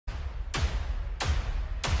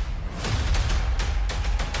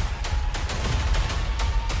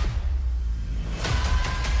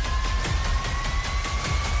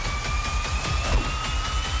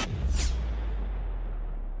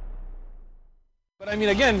But I mean,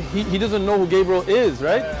 again, he doesn't know who Gabriel is,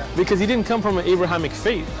 right? Because he didn't come from an Abrahamic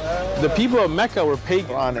faith. The people of Mecca were pagan.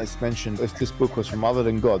 Quran is mentioned, if this book was from other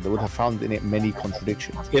than God, they would have found in it many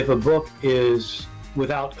contradictions. If a book is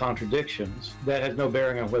without contradictions, that has no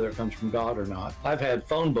bearing on whether it comes from God or not. I've had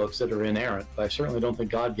phone books that are inerrant, but I certainly don't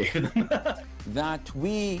think God gave them. That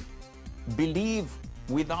we believe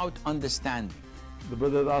without understanding. The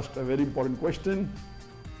brother asked a very important question,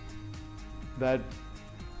 that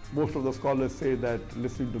most of the scholars say that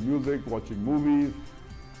listening to music, watching movies,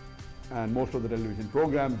 and most of the television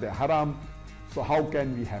programs, they're haram. So how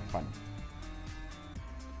can we have fun?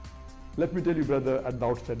 Let me tell you, brother, at the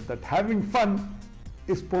outset, that having fun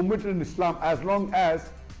is permitted in Islam as long as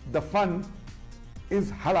the fun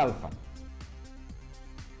is halal fun.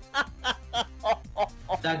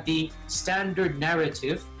 That the standard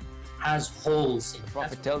narrative has holes in it. The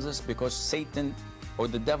Prophet tells us because Satan or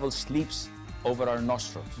the devil sleeps over our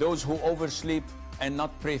nostrils. Those who oversleep and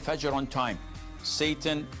not pray Fajr on time,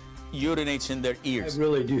 Satan urinates in their ears. I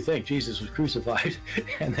really do think Jesus was crucified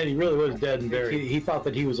and that he really was dead and buried. He thought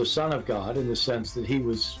that he was a son of God in the sense that he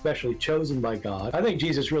was specially chosen by God. I think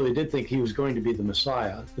Jesus really did think he was going to be the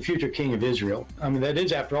Messiah, the future king of Israel. I mean, that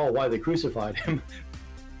is, after all, why they crucified him.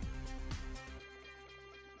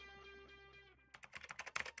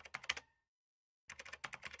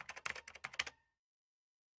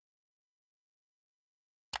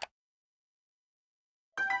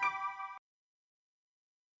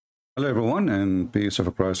 Hello everyone, and peace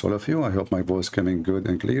of Christ all of you. I hope my voice coming good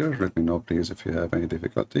and clear. Let me know please if you have any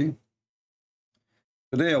difficulty.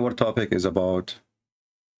 Today our topic is about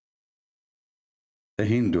a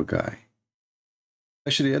Hindu guy.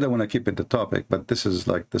 Actually, I don't want to keep it the topic, but this is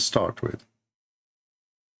like the start with.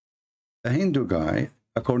 A Hindu guy,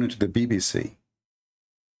 according to the BBC,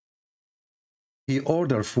 he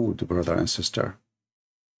ordered food, brother and sister,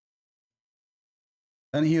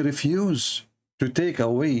 and he refused to take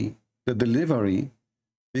away the delivery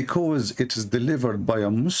because it is delivered by a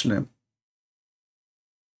Muslim.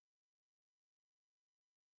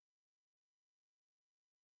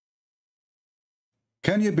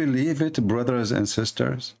 Can you believe it, brothers and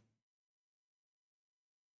sisters?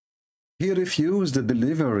 He refused the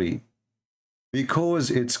delivery because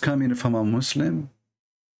it's coming from a Muslim.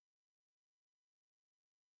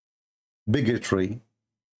 Bigotry,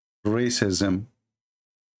 racism,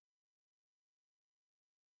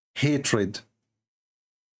 hatred.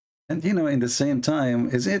 And you know, in the same time,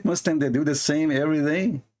 is it Muslim they do the same every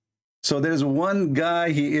day? So there's one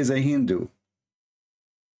guy, he is a Hindu.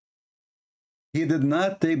 He did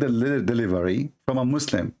not take the delivery from a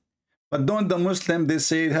Muslim. But don't the Muslim, they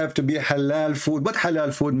say it have to be halal food. What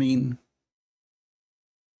halal food mean?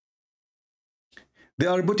 They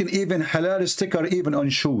are putting even halal sticker even on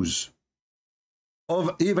shoes,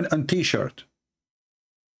 or even on t-shirt.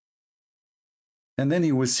 And then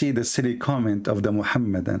you will see the silly comment of the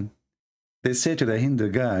Muhammadan. They say to the Hindu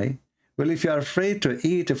guy, well, if you are afraid to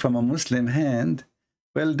eat from a Muslim hand,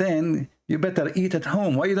 well, then you better eat at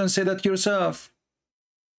home. Why you don't say that yourself?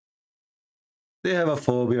 They have a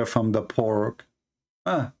phobia from the pork.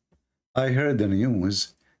 I heard the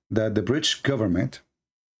news that the British government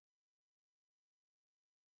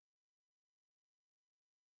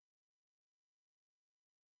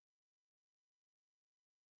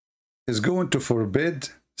is going to forbid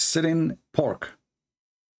selling pork.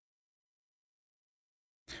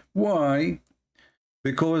 Why?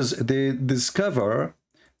 Because they discover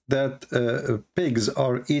that pigs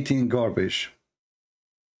are eating garbage.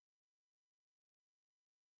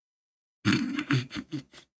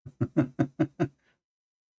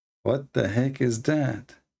 What the heck is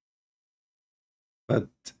that? But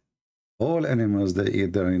all animals they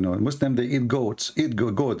eat there, you know. Muslim they eat goats. Eat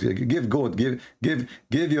goat. Give goat.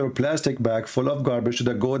 Give your plastic bag full of garbage to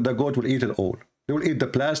the goat. The goat will eat it all. They will eat the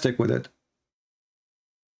plastic with it.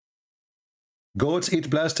 Goats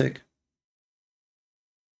eat plastic.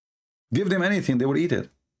 Give them anything, they will eat it.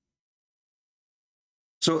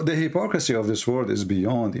 So the hypocrisy of this world is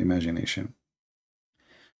beyond imagination.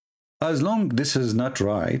 As long this is not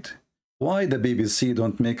right, why the BBC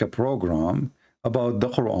don't make a program about the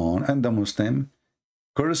Quran and the Muslim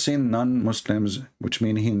cursing non-Muslims, which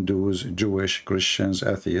mean Hindus, Jewish, Christians,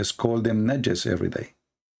 atheists, call them najis every day?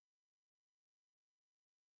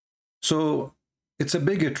 So it's a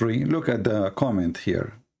bigotry. Look at the comment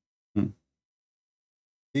here.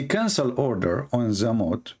 He canceled order on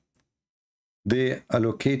Zamot. They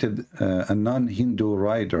allocated a non-Hindu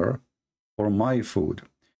rider for my food.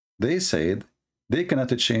 They said they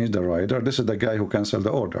cannot change the rider. This is the guy who canceled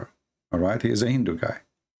the order. All right, he is a Hindu guy.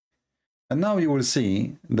 And now you will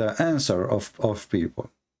see the answer of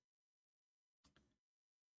people.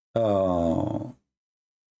 the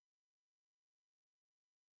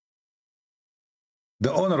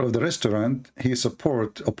owner of the restaurant, he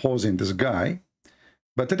support opposing this guy.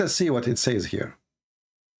 But let us see what it says here.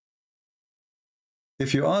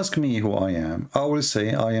 If you ask me who I am, I will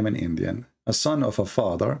say I am an Indian, a son of a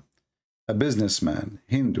father, a businessman,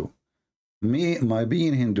 Hindu. My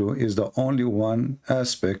being Hindu is the only one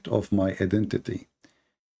aspect of my identity.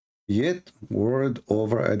 Yet, word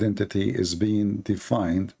over identity is being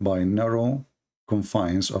defined by narrow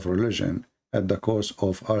confines of religion at the cost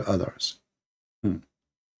of all others.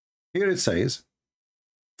 Here it says,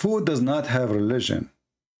 food does not have religion.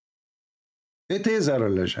 It is a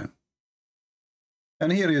religion.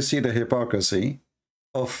 And here you see the hypocrisy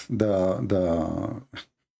of the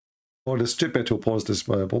stupid who posted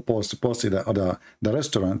the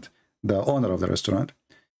restaurant, the owner of the restaurant.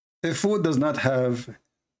 If food does not have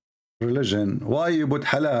religion, why you put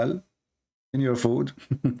halal in your food?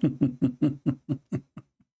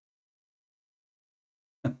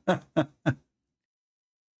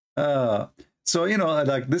 So, you know,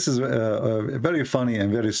 like, this is very funny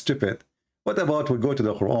and very stupid. What about we go to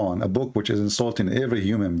the Quran, a book which is insulting every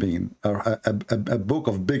human being, or a book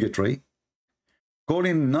of bigotry,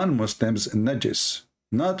 calling non-Muslims najis.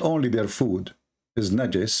 Not only their food is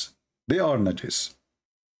najis, they are najis.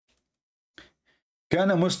 Can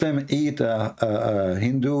a Muslim eat a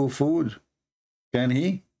Hindu food? Can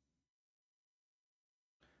he?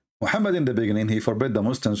 Muhammad in the beginning, he forbade the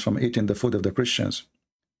Muslims from eating the food of the Christians.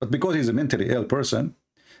 But because he's a mentally ill person,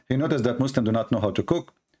 he noticed that Muslims do not know how to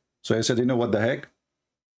cook. So he said, you know what the heck?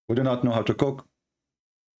 We do not know how to cook.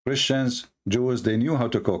 Christians, Jews, they knew how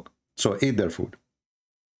to cook. So eat their food.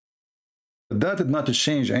 But that did not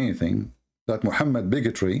change anything. That Muhammad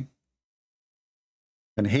bigotry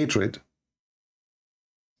and hatred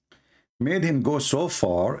made him go so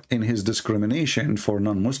far in his discrimination for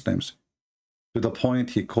non-Muslims to the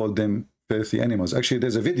point he called them filthy animals. Actually,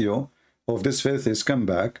 there's a video of this filthy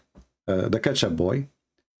scumbag, the ketchup boy,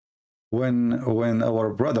 when our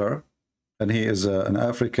brother, and he is an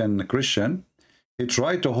African Christian, he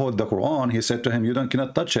tried to hold the Quran. He said to him,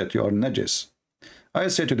 cannot touch it, you are najis. I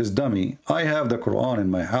said to this dummy, I have the Quran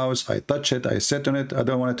in my house, I touch it, I sit on it, I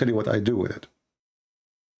don't want to tell you what I do with it.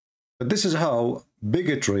 But this is how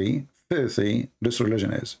bigotry, filthy this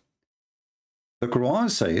religion is. The Quran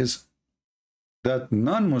says that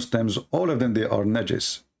non-Muslims, all of them, they are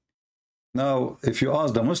najis. Now, if you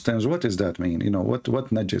ask the Muslims, what does that mean? You know, what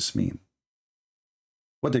najis mean?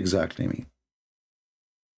 What exactly mean?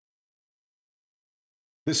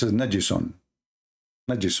 This is najisun.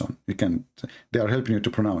 Najisun. They are helping you to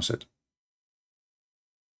pronounce it.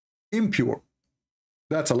 Impure.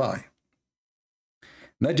 That's a lie.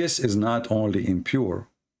 Najis is not only impure,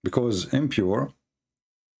 because impure,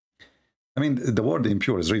 I mean, the word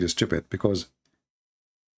impure is really stupid, because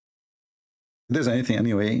if there's anything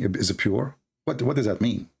anyway, is it pure? What does that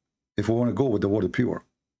mean? If we want to go with the word pure,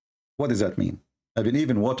 what does that mean? I mean,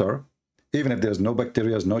 even water, even if there's no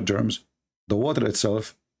bacteria, no germs, the water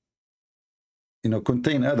itself, you know,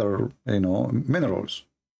 contain other, you know, minerals.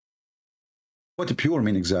 What does pure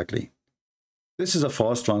mean exactly? This is a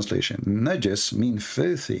false translation. Najis mean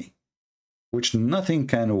filthy, which nothing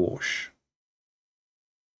can wash.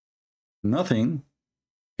 Nothing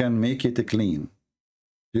can make it clean.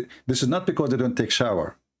 This is not because they don't take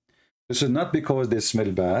shower. This is not because they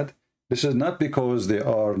smell bad. This is not because they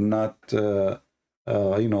are not, you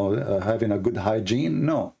know, having a good hygiene.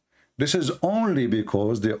 No. This is only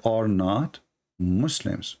because they are not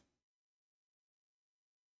Muslims.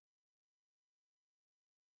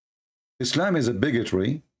 Islam is a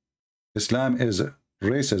bigotry. Islam is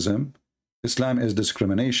racism. Islam is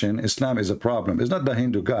discrimination. Islam is a problem. It's not the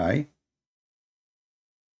Hindu guy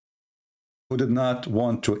who did not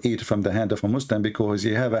want to eat from the hand of a Muslim because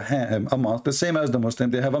he have a month, the same as the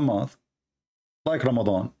Muslim, they have a month, like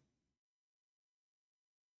Ramadan.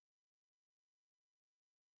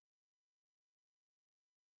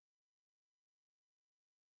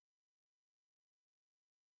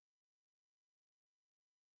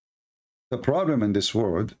 The problem in this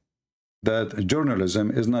world, that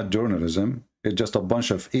journalism is not journalism, it's just a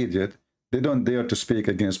bunch of idiots. They don't dare to speak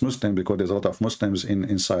against Muslims because there's a lot of Muslims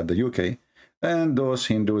inside the UK. And those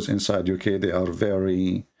Hindus inside UK, they are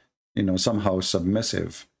very, you know, somehow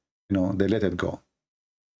submissive. You know, they let it go.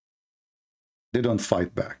 They don't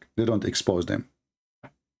fight back. They don't expose them.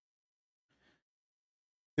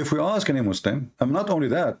 If we ask any Muslim, and not only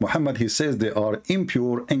that, Muhammad, he says they are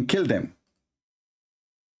impure and kill them.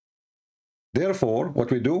 Therefore,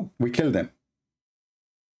 what we do, we kill them.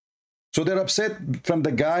 So they're upset from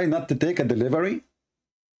the guy not to take a delivery.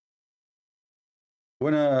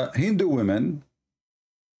 when a Hindu woman,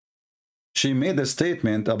 she made a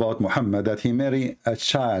statement about Muhammad that he married a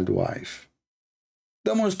child wife.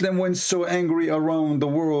 The Muslim went so angry around the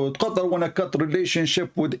world. Qatar want to cut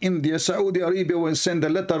relationship with India. Saudi Arabia will send a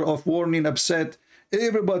letter of warning, upset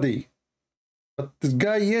everybody. But this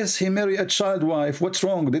guy, yes, he married a child wife. What's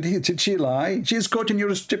wrong? Did she lie? She's quoting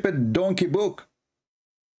your stupid donkey book.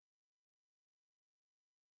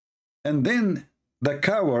 And then the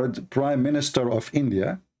coward Prime Minister of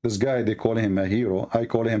India, this guy, they call him a hero, I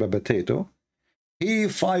call him a potato. He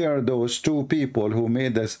fired those two people who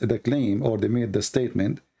made the claim, or they made the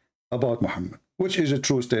statement about Muhammad, which is a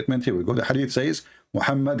true statement. Here we go. The hadith says,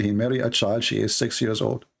 Muhammad, he married a child, she is 6 years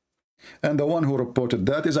old. And the one who reported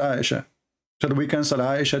that is Aisha. Should we cancel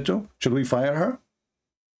Aisha too? Should we fire her?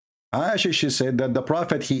 Aisha, she said that the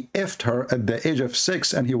Prophet, he effed her at the age of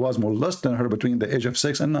 6, and he was molesting her between the age of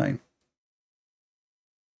 6 and 9.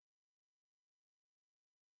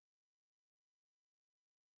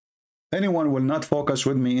 Anyone will not focus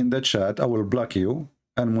with me in the chat, I will block you.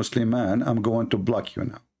 And Muslim man, I'm going to block you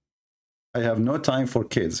now. I have no time for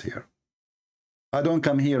kids here. I don't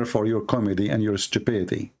come here for your comedy and your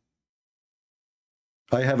stupidity.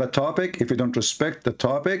 I have a topic. If you don't respect the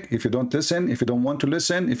topic, if you don't listen, if you don't want to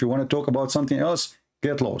listen, if you want to talk about something else,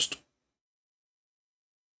 get lost.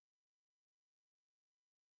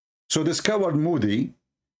 So this coward Moody,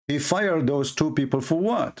 he fired those two people for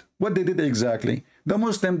what? What they did exactly? The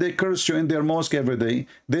Muslim, they curse you in their mosque every day.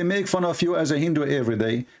 They make fun of you as a Hindu every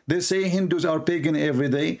day. They say Hindus are pagan every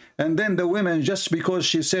day. And then the women, just because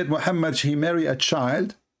she said Muhammad, he married a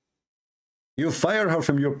child, you fire her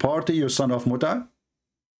from your party, you son of Muta.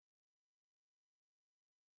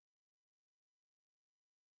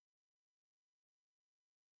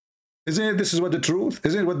 Isn't it this is what the truth?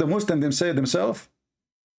 Isn't it what the Muslims them say themselves?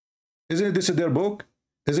 Isn't it this is their book?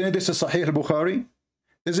 Isn't it this is Sahih al-Bukhari?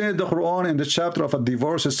 Isn't it the Quran in the chapter of a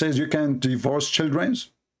divorce, it says you can divorce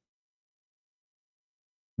children's?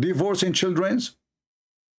 Divorcing children's?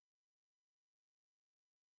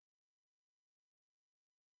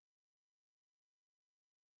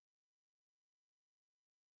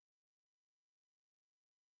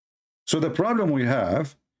 So the problem we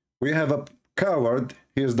have a coward,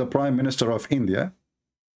 he is the Prime Minister of India.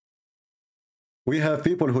 We have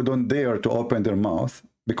people who don't dare to open their mouth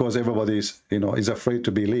because everybody is, is afraid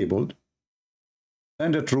to be labeled.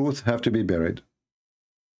 And the truth have to be buried.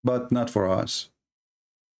 But not for us.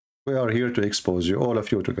 We are here to expose you, all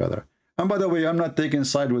of you together. And by the way, I'm not taking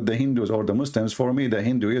side with the Hindus or the Muslims. For me, the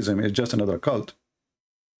Hinduism is just another cult.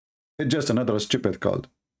 It's just another stupid cult.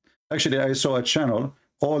 Actually, I saw a channel,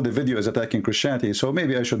 all the videos attacking Christianity, so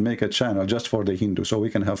maybe I should make a channel just for the Hindu so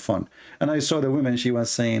we can have fun. And I saw the woman, she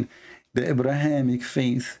was saying, the Abrahamic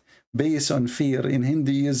faith based on fear. In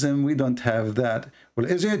Hinduism, we don't have that. Well,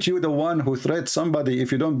 isn't you the one who threats somebody,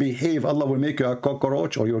 if you don't behave, Allah will make you a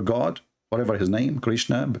cockroach, or your God, whatever his name,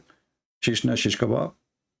 Krishna, Shishna, Shishkaba?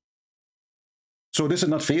 So this is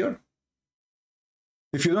not fear?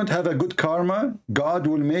 If you don't have a good karma, God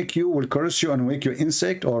will make you, will curse you and make you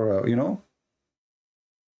insect, or,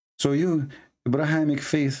 So you, Abrahamic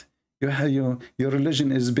faith, your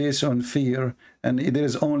religion is based on fear, and there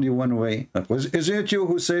is only one way. Isn't it you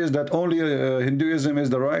who says that only Hinduism is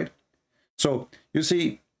the right? So, you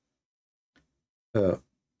see,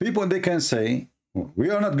 people, they can say, we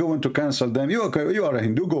are not going to cancel them. You are a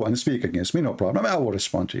Hindu, go and speak against me, no problem. I will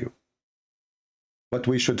respond to you. But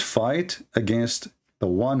we should fight against the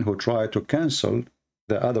one who tried to cancel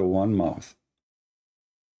the other one mouth.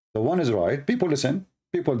 The one is right. People listen.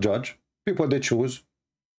 People judge. People, they choose.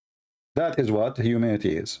 That is what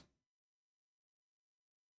humanity is.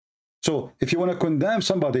 So, if you want to condemn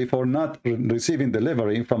somebody for not receiving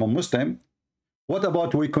delivery from a Muslim, what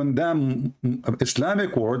about we condemn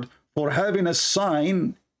Islamic world for having a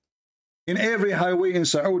sign in every highway in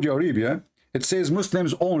Saudi Arabia? It says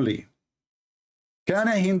Muslims only. Can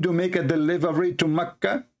a Hindu make a delivery to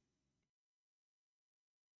Mecca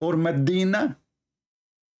or Medina?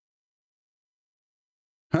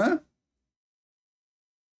 Huh?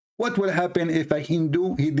 What will happen if a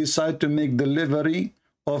Hindu, he decide to make delivery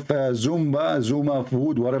of Zuma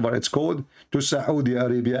food, whatever it's called, to Saudi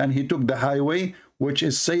Arabia, and he took the highway which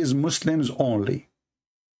says Muslims only?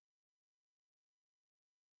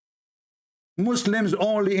 Muslims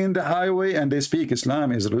only in the highway, and they speak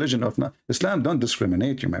Islam is religion of not. Islam don't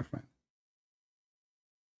discriminate you, my friend.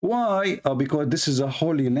 Why? Because this is a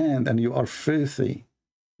holy land and you are filthy.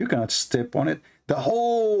 You cannot step on it. The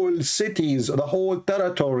whole cities, the whole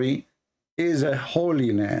territory is a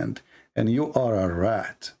holy land, and you are a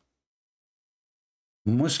rat.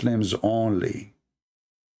 Muslims only.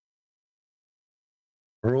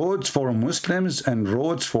 Roads for Muslims and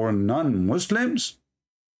roads for non-Muslims?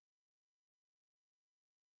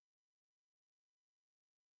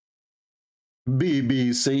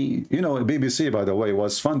 BBC, you know, BBC, by the way,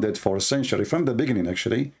 was funded for a century, from the beginning,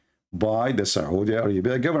 actually, by the Saudi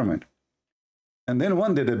Arabia government. And then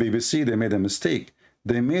one day, the BBC, they made a mistake.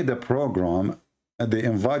 They made a program, and they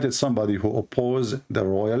invited somebody who opposed the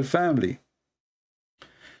royal family.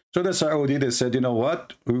 So the Saudi, they said, you know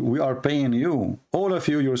what? We are paying you, all of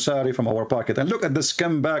you, your salary from our pocket. And look at the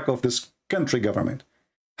scumbag of this country government.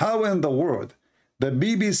 How in the world the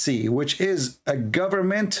BBC, which is a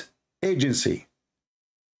government agency,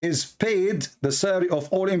 is paid the salary of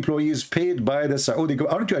all employees paid by the Saudi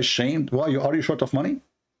government? Aren't you ashamed? Why are you short of money?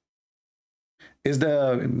 Is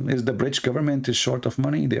the British government is short of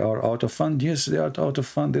money? They are out of fund? Yes, they are out of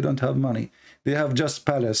fund. They don't have money. They have just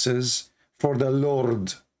palaces for the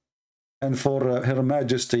Lord and for Her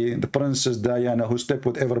Majesty, the Princess Diana, who slept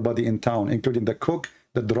with everybody in town, including the cook,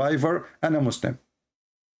 the driver, and a Muslim.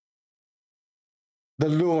 The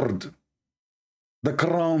Lord, the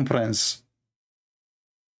Crown Prince.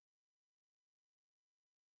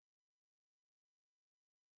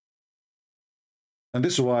 And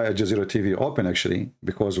this is why Al Jazeera TV opened, actually,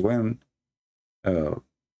 because when the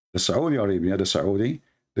Saudi Arabia,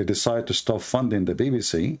 they decided to stop funding the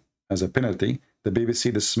BBC as a penalty, the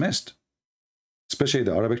BBC dismissed, especially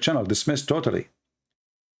the Arabic channel, dismissed totally.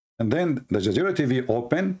 And then the Al Jazeera TV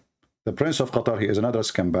opened, the Prince of Qatar, he is another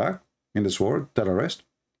scumbag in this world, terrorist.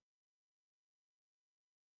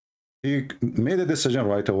 He made a decision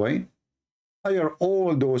right away, hire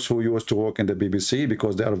all those who used to work in the BBC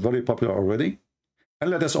because they are very popular already, and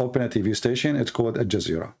let us open a TV station. It's called Al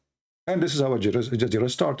Jazeera. And this is how Al Jazeera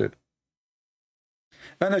started.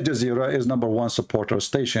 And Al Jazeera is #1 supporter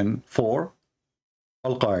station for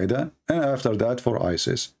Al-Qaeda, and after that for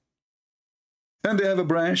ISIS. And they have a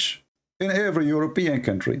branch in every European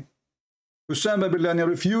country. Osama bin Laden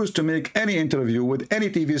refused to make any interview with any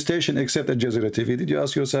TV station except Al Jazeera TV. Did you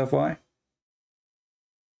ask yourself why?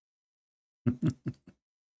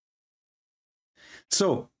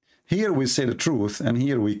 So, here we say the truth, and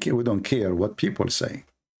here we don't care what people say.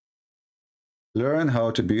 Learn how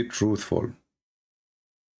to be truthful.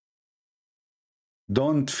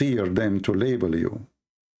 Don't fear them to label you.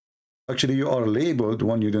 Actually, you are labeled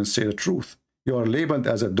when you don't say the truth. You are labeled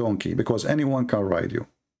as a donkey because anyone can ride you.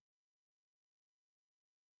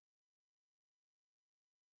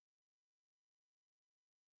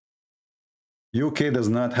 UK does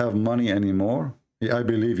not have money anymore. Yeah, I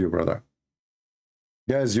believe you, brother.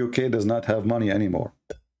 Guys, UK does not have money anymore.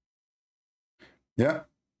 Yeah,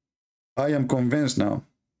 I am convinced now.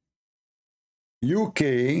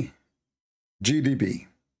 UK GDP.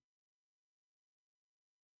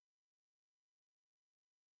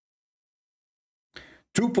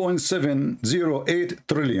 $2.708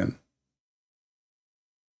 trillion.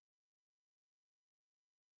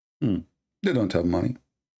 They don't have money.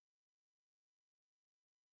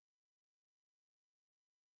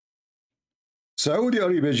 Saudi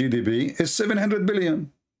Arabia GDP is 700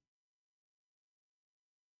 billion.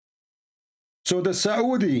 So the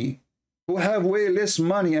Saudi who have way less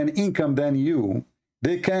money and income than you,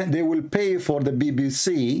 they will pay for the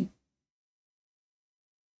BBC,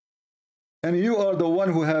 and you are the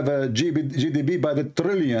one who have a GDP by the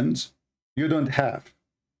trillions you don't have.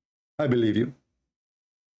 I believe you.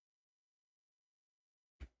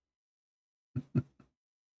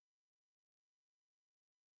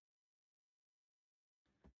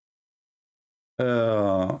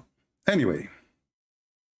 Anyway,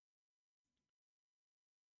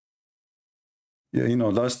 yeah, you know,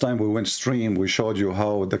 last time we went stream, we showed you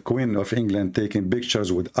how the Queen of England taking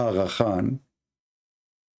pictures with Aga Khan,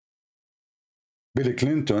 Bill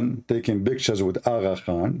Clinton taking pictures with Aga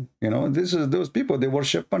Khan. You know, this is those people, they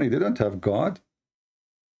worship money, they don't have God.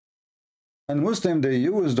 And Muslim, they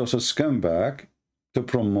use those scumbag to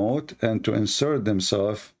promote and to insert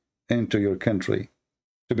themselves into your country,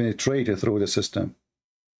 to penetrate it through the system.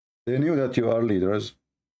 They knew that you are leaders.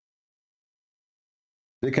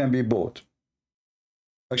 They can be bought.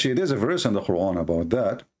 Actually, there's a verse in the Quran about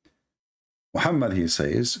that. Muhammad, he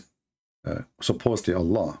says, supposedly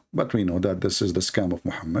Allah, but we know that this is the scam of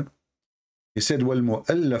Muhammad. He said,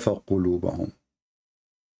 وَالْمُؤَلَّفَ قُلُوبَهُمْ.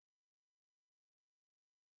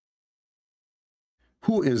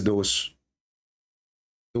 Who is those?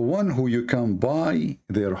 The one who you can buy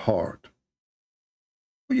their heart.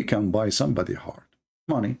 You can buy somebody's heart.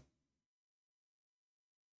 Money.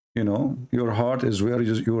 You know, your heart is where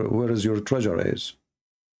your treasure is.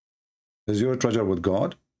 Is your treasure with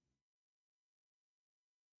God?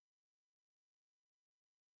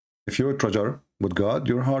 If your treasure with God,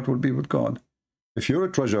 your heart will be with God. If your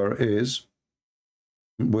treasure is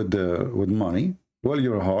with money, well,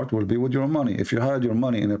 your heart will be with your money. If you hide your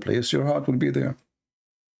money in a place, your heart will be there.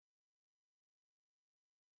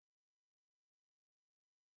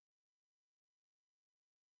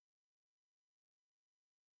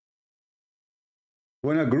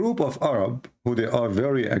 When a group of Arab, who they are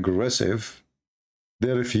very aggressive,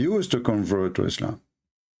 they refuse to convert to Islam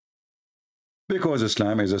because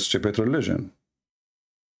Islam is a stupid religion.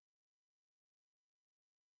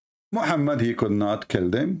 Muhammad, he could not kill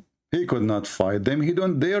them. He could not fight them. He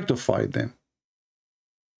don't dare to fight them.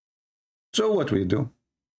 So what we do?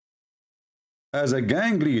 As a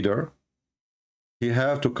gang leader, he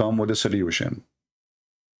have to come with a solution.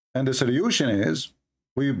 And the solution is,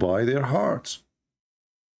 we buy their hearts.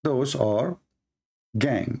 Those are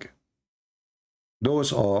gang.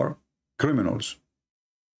 Those are criminals.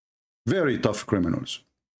 Very tough criminals.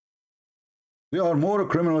 They are more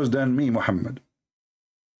criminals than me, Muhammad.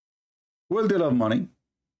 Well, they love money.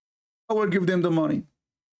 I will give them the money.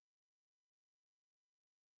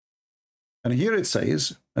 And here it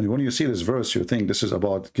says, and when you see this verse, you think this is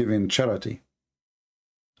about giving charity.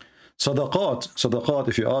 Sadaqat, sadaqat,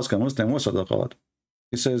 if you ask a Muslim, what's sadaqat?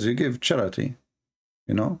 He says you give charity,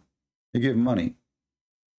 you know, you give money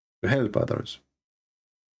to help others.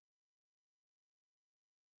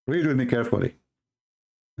 Read with me carefully.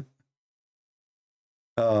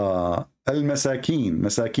 Al-Masakin,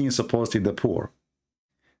 Masakin supposedly the poor.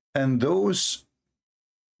 And those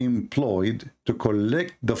employed to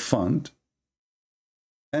collect the fund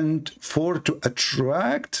and for to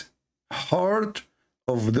attract heart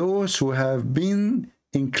of those who have been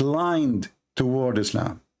inclined toward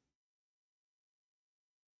Islam.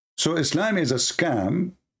 So Islam is a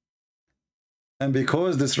scam, and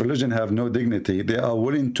because this religion have no dignity, they are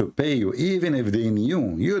willing to pay you even if they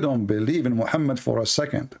knew you don't believe in Muhammad for a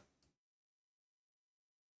second.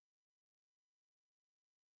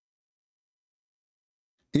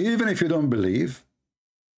 Even if you don't believe,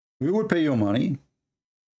 we will pay you money,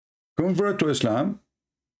 convert to Islam,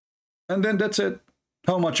 and then that's it.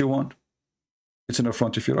 How much you want? It's in the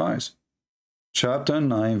front of your eyes. Chapter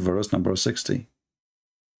 9, verse number 60.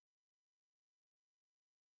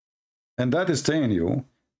 And that is telling you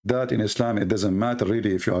that in Islam, it doesn't matter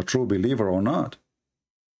really if you are a true believer or not.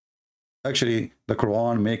 Actually, the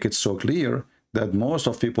Quran makes it so clear that most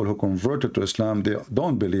of people who converted to Islam, they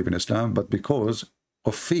don't believe in Islam, but because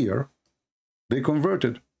of fear, they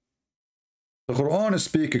converted. The Quran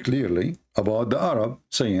speaks clearly about the Arab,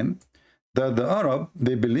 saying that the Arab,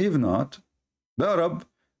 they believe not. The Arab,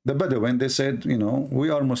 the Bedouin, they said, you know, we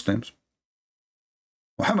are Muslims.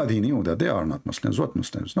 Muhammad, he knew that they are not Muslims. What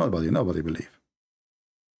Muslims? Nobody believe.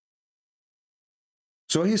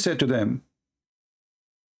 So he said to them,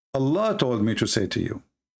 Allah told me to say to you,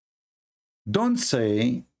 don't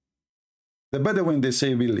say, the Bedouin, they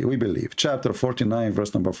say, we believe. Chapter 49,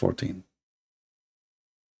 verse number 14.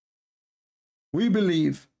 We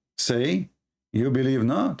believe. Say, you believe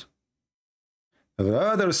not.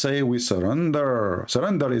 Rather say, we surrender.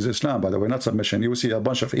 Surrender is Islam, by the way, not submission. You will see a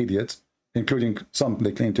bunch of idiots, including some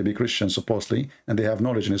they claim to be Christians, supposedly, and they have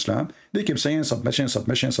knowledge in Islam. They keep saying submission,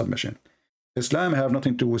 submission, submission. Islam have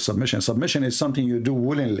nothing to do with submission. Submission is something you do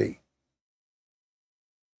willingly.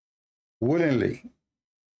 Willingly.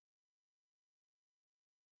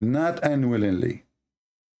 Not unwillingly.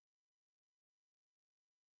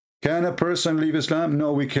 Can a person leave Islam?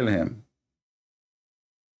 No, we kill him.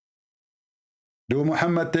 Do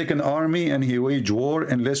Muhammad take an army and he wage war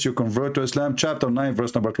unless you convert to Islam? Chapter 9,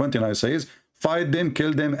 verse number 29 says, fight them,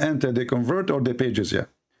 kill them, until they convert or they pay jizya.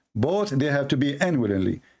 Both, they have to be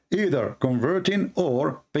unwillingly, either converting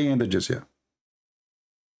or paying the jizya.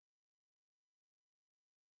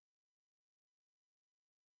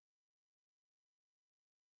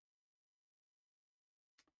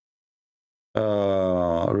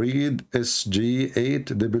 Read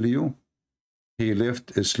SG8W. He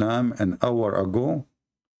left Islam an hour ago.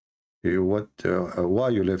 Why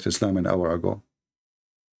you left Islam an hour ago?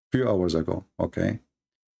 Few hours ago. Okay.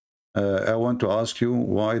 I want to ask you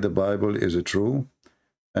why the Bible is true,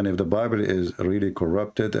 and if the Bible is really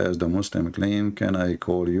corrupted as the Muslim claim, can I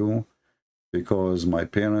call you? Because my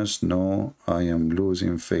parents know I am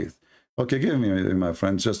losing faith. Okay, give me, my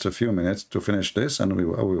friends, just a few minutes to finish this, and we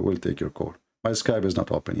will take your call. My Skype is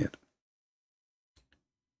not open yet.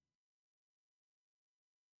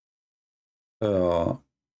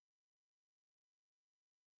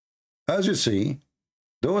 As you see,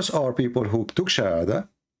 those are people who took Shahada,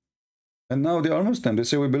 and now they are Muslim. They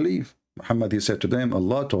say, we believe. Muhammad, he said to them,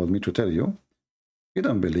 Allah told me to tell you, you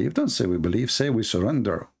don't believe. Don't say we believe. Say we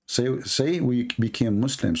surrender. Say we became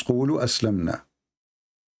Muslims. قولوا أسلمنا.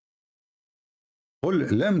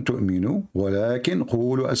 قل لم تؤمنوا ولكن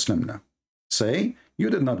قولوا أسلمنا. Say you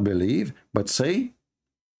did not believe, but say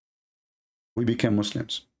we became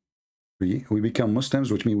Muslims. We become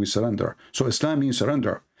Muslims, which means we surrender. So Islam means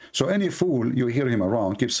surrender. So any fool, you hear him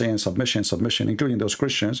around, keep saying submission, submission, including those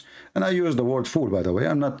Christians. And I use the word fool, by the way.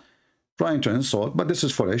 I'm not trying to insult, but this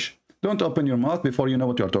is foolish. Don't open your mouth before you know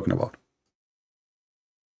what you're talking about.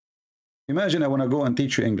 Imagine I want to go and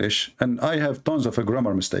teach you English, and I have tons of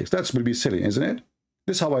grammar mistakes. That will be silly, isn't it?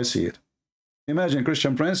 This is how I see it. Imagine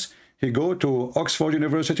Christian Prince, he go to Oxford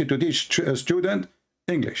University to teach a student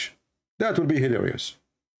English. That would be hilarious.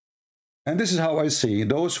 And this is how I see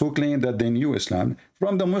those who claim that they knew Islam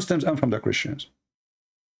from the Muslims and from the Christians.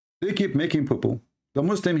 They keep making poo-poo. The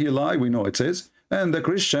Muslim, he lie, we know it says. And the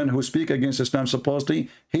Christian who speak against Islam supposedly,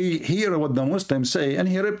 he hear what the Muslims say and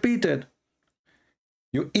he repeat it.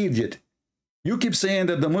 You idiot. You keep saying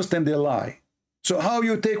that the Muslim, they lie. So how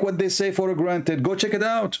you take what they say for granted? Go check it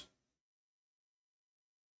out.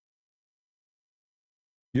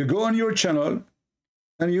 You go on your channel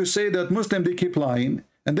and you say that Muslim, they keep lying.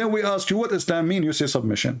 And then we ask you what Islam mean, you say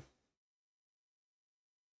submission.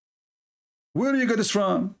 Where do you get this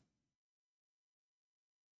from?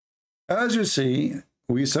 As you see,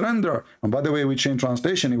 we surrender. And by the way, we change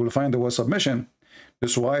translation, you will find the word submission.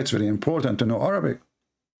 This is why it's very important to know Arabic.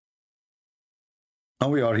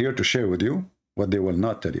 And we are here to share with you what they will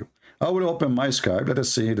not tell you. I will open my Skype. Let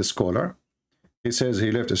us see the scholar. He says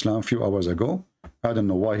he left Islam a few hours ago. I don't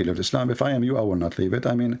know why he left Islam. If I am you, I will not leave it.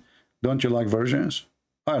 I mean, don't you like versions?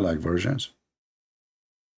 I like versions.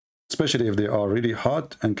 Especially if they are really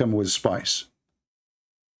hot and come with spice.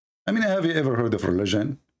 I mean, have you ever heard of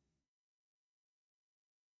religion?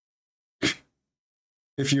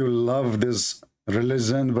 If you love this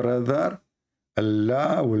religion, brother,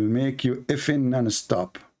 Allah will make you effing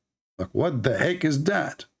non-stop. Like, what the heck is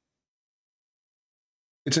that?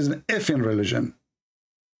 It is an effing religion.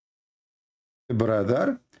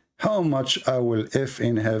 Brother, how much I will if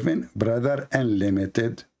in heaven? Brother,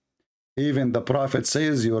 unlimited. Even the Prophet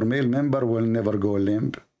says your male member will never go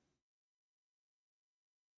limp.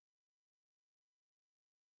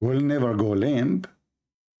 Will never go limp.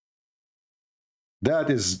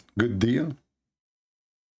 That is good deal.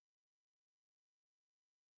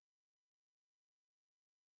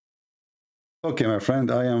 Okay, my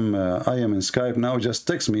friend, I am in Skype now. Just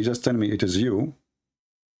text me. Just tell me it is you.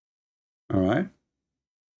 All right.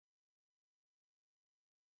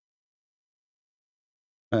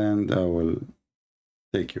 And I will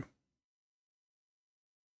take you.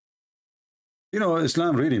 You know,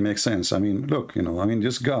 Islam really makes sense. I mean, look, you know, I mean,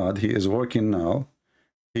 this God, he is working now.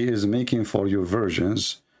 He is making for you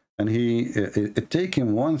versions. And it take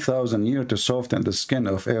him 1,000 years to soften the skin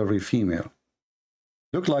of every female.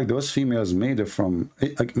 Look like those females made from,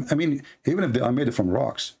 I mean, even if they are made from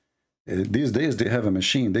rocks, these days they have a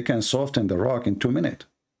machine. They can soften the rock in 2 minutes.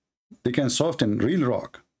 They can soften real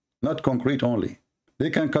rock, not concrete only. They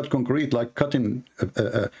can cut concrete like cutting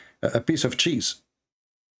a piece of cheese.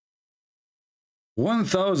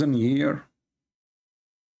 1,000 years.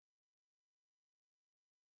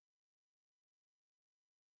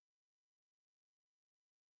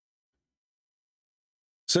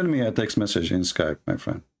 Send me a text message in Skype, my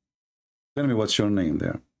friend. Tell me what's your name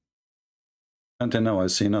there. Until now, I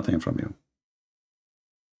see nothing from you.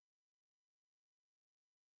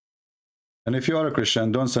 And if you are a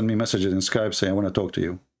Christian, don't send me messages in Skype saying, I want to talk to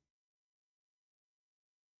you.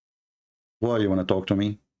 Why you want to talk to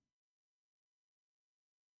me?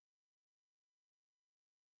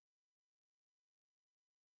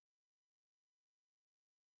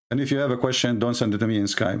 And if you have a question, don't send it to me in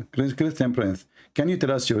Skype. Christian Prince, can you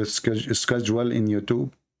tell us your schedule in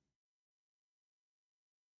YouTube?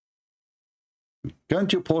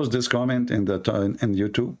 Can't you post this comment in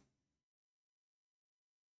YouTube?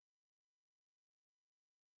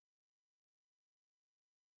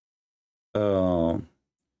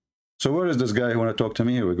 So where is this guy who want to talk to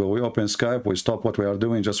me? Here we go. We open Skype. We stop what we are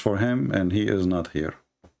doing just for him, and he is not here.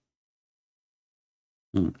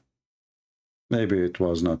 Maybe it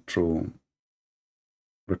was not true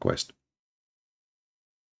request.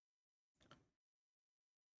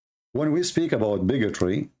 When we speak about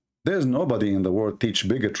bigotry, there's nobody in the world teach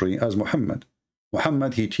bigotry as Muhammad.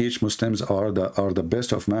 Muhammad, he teach Muslims are the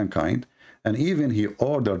best of mankind, and even he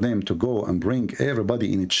ordered them to go and bring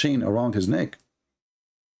everybody in a chain around his neck.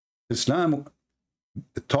 Islam,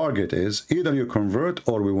 the target is either you convert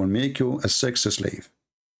or we will make you a sex slave.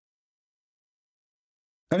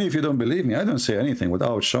 And if you don't believe me, I don't say anything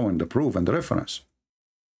without showing the proof and the reference.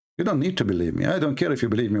 You don't need to believe me. I don't care if you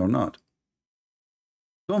believe me or not.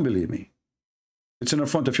 Don't believe me. It's in the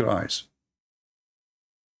front of your eyes.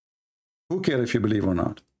 Who cares if you believe or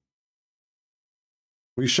not?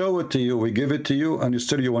 We show it to you, we give it to you, and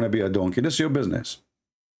you want to be a donkey. This is your business.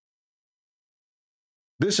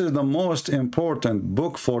 This is the most important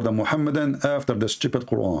book for the Muhammadan after the stupid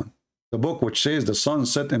Quran. The book which says the sun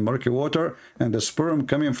set in murky water and the sperm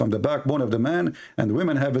coming from the backbone of the man, and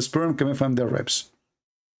women have a sperm coming from their ribs.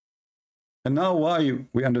 And now why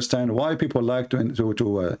we understand why people like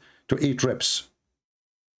to eat ribs.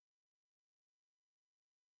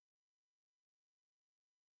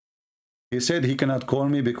 He said he cannot call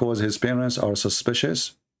me because his parents are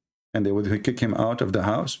suspicious and they would kick him out of the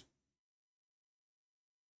house.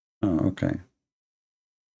 Oh, okay.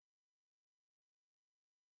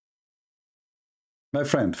 My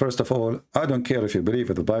friend, first of all, I don't care if you believe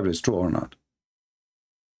that the Bible is true or not.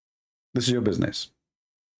 This is your business.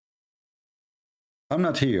 I'm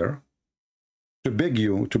not here to beg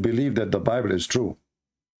you to believe that the Bible is true.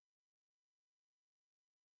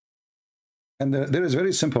 And there is a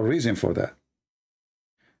very simple reason for that.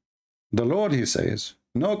 The Lord, he says,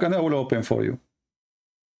 knock and I will open for you.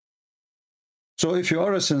 So if you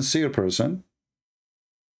are a sincere person,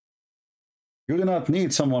 you do not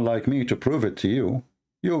need someone like me to prove it to you.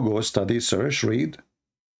 You go study, search, read.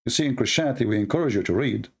 You see, in Christianity, we encourage you to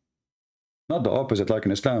read. Not the opposite, like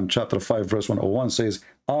in Islam, chapter 5, verse 101 says,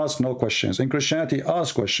 ask no questions. In Christianity,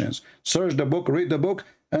 ask questions. Search the book, read the book,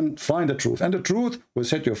 and find the truth. And the truth will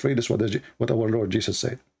set you free. This is what our Lord Jesus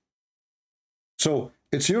said. So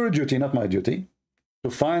it's your duty, not my duty, to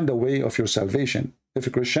find the way of your salvation.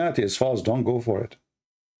 If Christianity is false, don't go for it.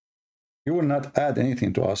 You will not add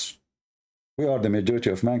anything to us. We are the majority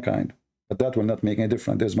of mankind, but that will not make any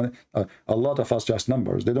difference. There's a lot of us just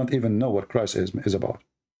numbers. They don't even know what Christ is about.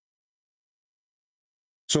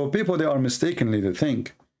 So people, they are mistakenly to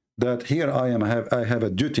think that here I have a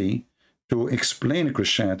duty to explain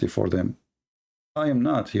Christianity for them. I am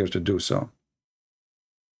not here to do so.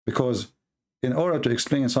 Because in order to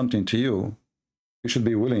explain something to you, you should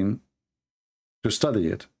be willing to study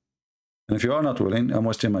it. And if you are not willing, I'm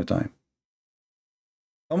wasting my time.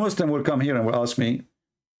 A Muslim will come here and will ask me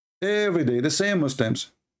every day, the same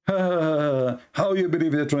Muslims, how you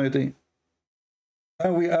believe in the Trinity?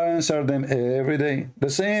 And we answer them every day. The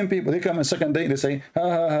same people, they come on second day, they say,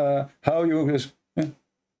 how you...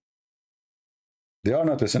 They are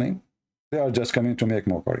not listening. They are just coming to make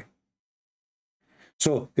mockery.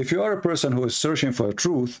 So if you are a person who is searching for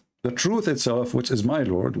truth, the truth itself, which is my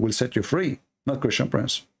Lord, will set you free, not Christian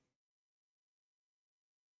Prince.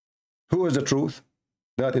 Who is the truth?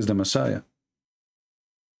 That is the Messiah.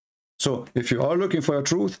 So if you are looking for a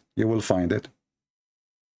truth, you will find it.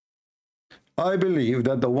 I believe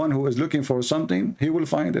that the one who is looking for something, he will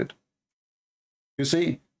find it. You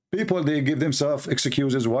see, people, they give themselves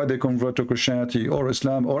excuses why they convert to Christianity or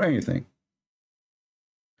Islam or anything.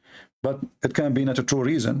 But it can be not a true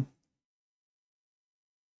reason.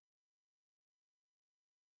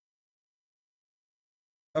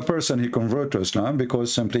 A person, he converted to Islam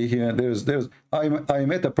because simply I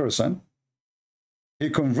met a person, he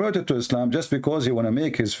converted to Islam just because he want to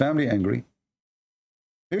make his family angry.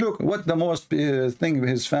 Hey, look, what the most thing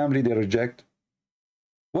his family they reject?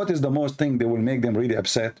 What is the most thing that will make them really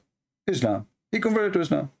upset? Islam. He converted to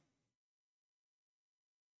Islam.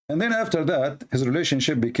 And then after that, his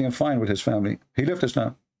relationship became fine with his family. He left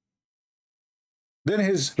Islam. Then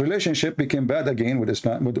his relationship became bad again with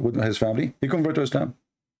Islam, with his family. He converted to Islam.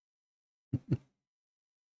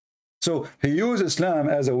 So he used Islam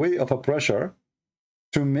as a way of a pressure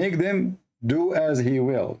to make them do as he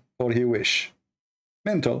will or he wish.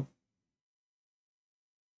 Mental.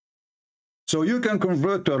 So you can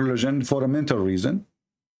convert to a religion for a mental reason.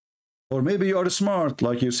 Or maybe you are smart,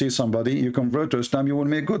 like you see somebody, you convert to Islam, you will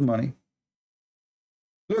make good money.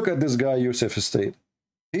 Look at this guy, Yusuf State.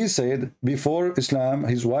 He said before Islam,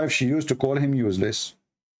 his wife, she used to call him useless.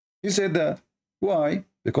 He said that. Why?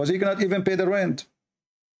 Because he cannot even pay the rent.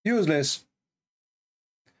 Useless.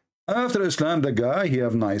 After Islam, the guy, he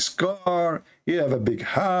have nice car, he have a big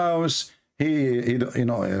house, he you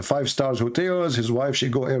know, 5-star hotels, his wife, she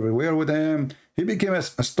go everywhere with him. He became a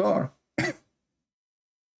star.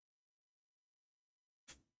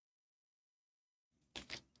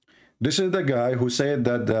 This is the guy who said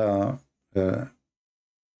that the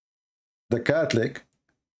Catholic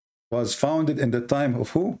was founded in the time of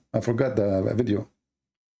who? I forgot the video.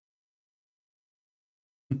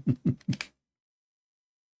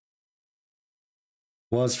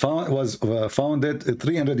 was founded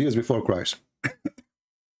 300 years before Christ.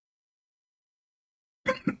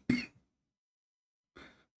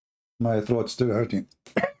 My throat's still hurting.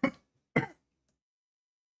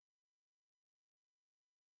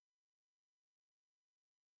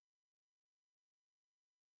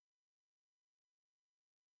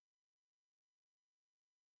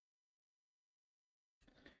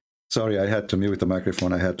 Sorry, I had to mute the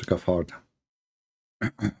microphone. I had to cough hard.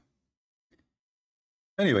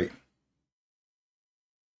 Anyway.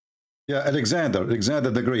 Yeah, Alexander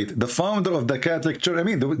the Great, the founder of the Catholic Church. I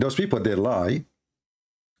mean, those people, they lie.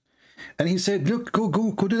 And he said, look, go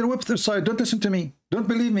to their website. Don't listen to me. Don't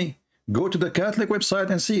believe me. Go to the Catholic website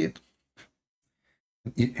and see it.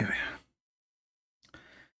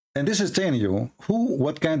 And this is telling you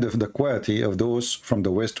what kind of the quality of those from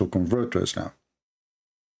the West who convert to Islam.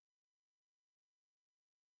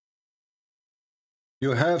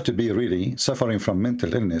 You have to be really suffering from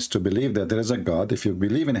mental illness to believe that there is a God. If you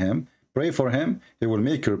believe in him, pray for him, he will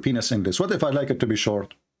make your penis endless. What if I like it to be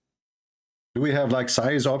short? Do we have like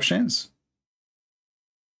size options?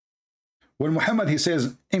 When Muhammad, he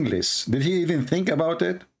says endless, did he even think about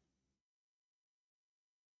it?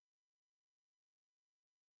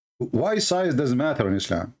 Why size doesn't matter in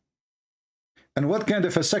Islam? And what kind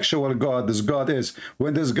of a sexual God this God is?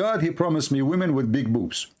 When this God, he promised me women with big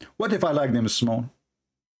boobs. What if I like them small?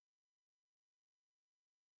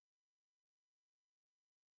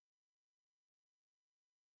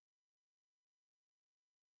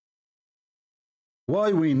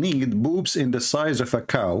 Why we need boobs in the size of a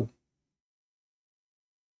cow?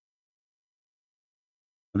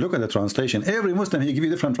 Look at the translation. Every Muslim, he give you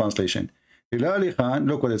different translation. Hilali Khan,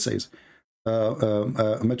 look what it says.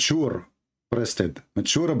 Mature breasted.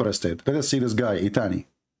 Mature breasted. Let us see this guy, Itani.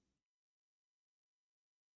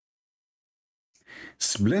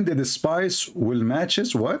 Splendid spice will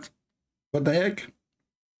matches what? What the heck?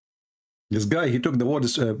 This guy, he took the word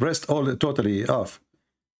breast all totally off.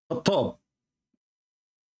 Top.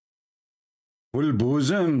 Full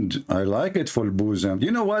bosomed. I like it, full bosomed.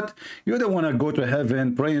 You know what? You don't want to go to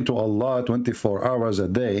heaven praying to Allah 24 hours a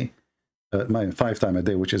day, 5 times a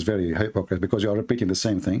day, which is very hypocrite because you are repeating the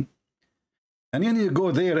same thing. And then you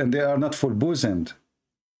go there and they are not full bosomed.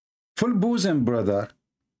 Full bosomed, brother.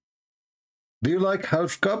 Do you like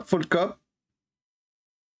half cup, full cup?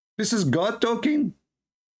 This is God talking.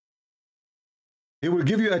 He will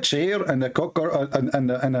give you a chair and a cooker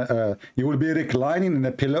and you will be reclining in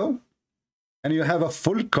a pillow. And you have a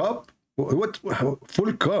full cup? What?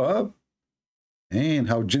 Full cup? Man,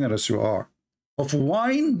 how generous you are. Of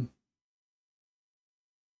wine?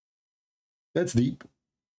 That's deep.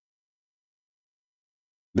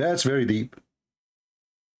 That's very deep.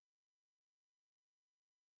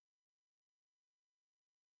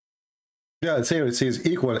 Yeah, it's here. It says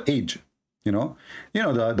equal age. You know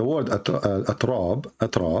the word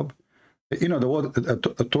atrab. You know the word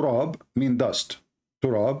turab mean dust.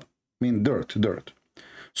 Turab mean dirt.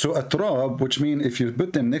 So a trab, which means if you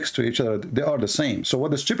put them next to each other, they are the same. So what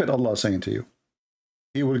the stupid Allah is saying to you?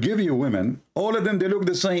 He will give you women, all of them, they look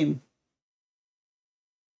the same.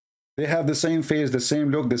 They have the same face, the same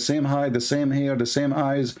look, the same height, the same hair, the same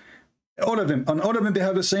eyes. All of them. And all of them, they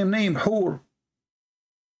have the same name, Hur.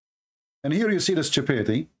 And here you see the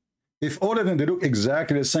stupidity. If all of them, they look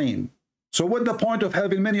exactly the same. So what's the point of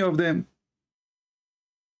having many of them?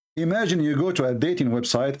 Imagine you go to a dating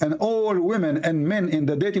website and all women and men in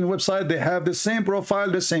the dating website, they have the same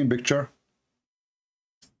profile, the same picture.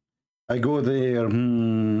 I go there,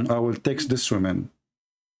 I will text this woman.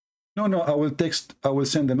 No, I will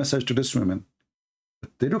send a message to this woman.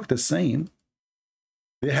 They look the same.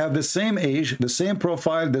 They have the same age, the same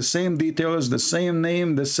profile, the same details, the same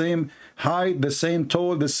name, the same height, the same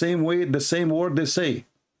tall, the same weight, the same word they say.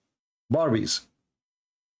 Barbies.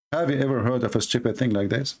 Have you ever heard of a stupid thing like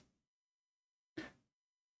this?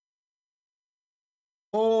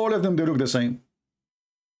 All of them, they look the same.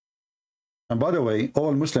 And by the way,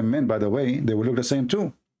 all Muslim men, by the way, they will look the same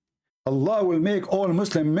too. Allah will make all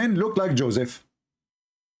Muslim men look like Joseph.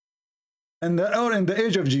 And they are in the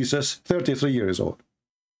age of Jesus, 33 years old.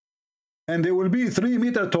 And they will be 3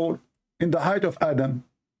 meters tall in the height of Adam.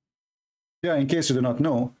 Yeah, in case you do not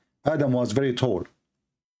know, Adam was very tall.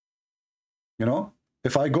 You know?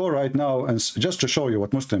 If I go right now and just to show you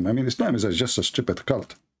what Muslim, I mean, Islam is just a stupid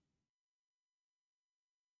cult.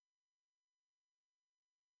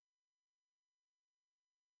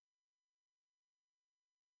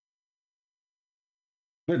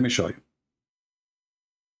 Let me show you.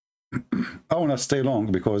 I will not stay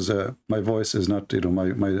long because my voice is not, you know,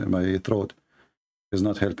 my throat is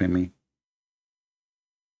not helping me.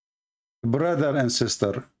 Brother and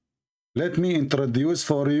sister, let me introduce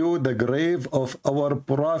for you the grave of our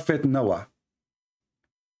Prophet Noah.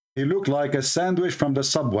 He looked like a sandwich from the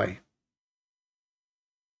subway.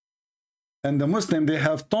 and the Muslim, they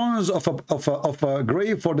have tons of a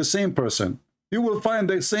grave for the same person. You will find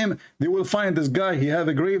the same, they will find this guy, he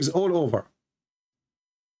have graves all over.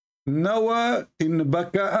 Noah in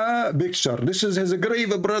Baka'a picture. This is his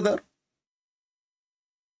grave, brother.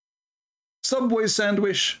 Subway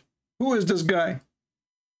sandwich. Who is this guy?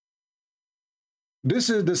 This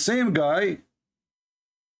is the same guy.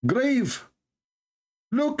 Grave.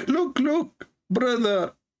 Look, look, look,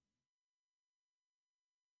 brother.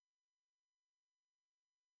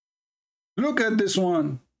 Look at this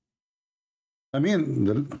one. I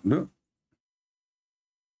mean, look.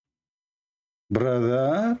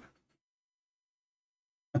 Brother.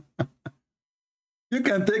 You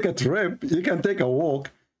can take a trip, you can take a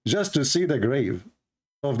walk just to see the grave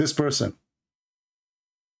of this person.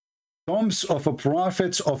 Tombs of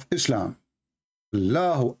prophets of Islam.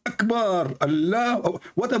 Allahu Akbar. Allah.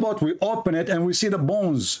 What about we open it and we see the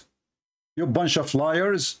bones? You bunch of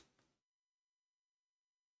liars.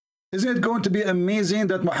 Isn't it going to be amazing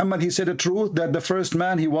that Muhammad, he said the truth, that the first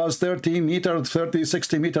man, he was 60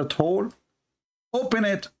 meter tall? Open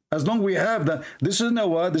it. As long as we have that. This is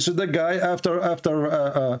Noah. This is the guy after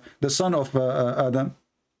the son of Adam.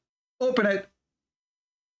 Open it.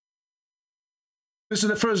 This is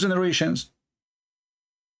the first generations.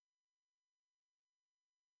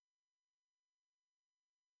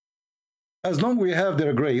 As long as we have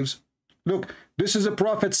their graves. Look, this is a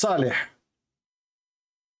prophet Saleh.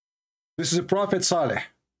 This is a prophet Saleh.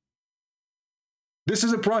 This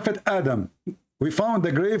is a prophet Adam. We found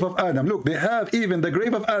the grave of Adam. Look, they have even the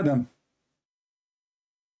grave of Adam.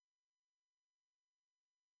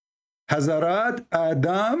 Hazarat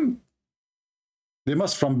Adam. They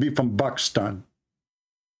must be from Pakistan.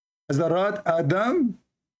 Hazarat Adam.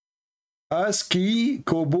 Aski,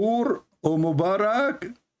 Kubur,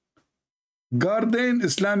 Mubarak. Garden,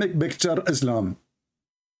 Islamic picture, Islam.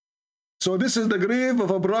 So this is the grave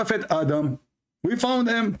of a prophet Adam. We found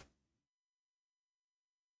him.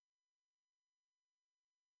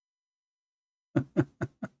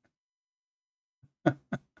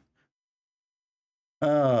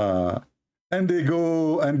 And they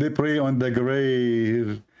go and they pray on the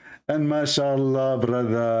grave. And mashallah,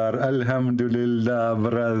 brother. Alhamdulillah,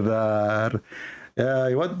 brother.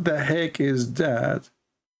 What the heck is that?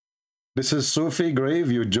 This is Sufi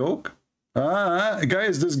grave, you joke?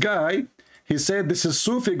 Guys, this guy, he said this is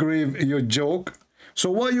Sufi grave, you joke.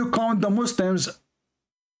 So why you count the Muslims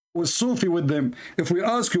with Sufi with them? If we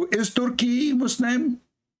ask you, is Turkey Muslim?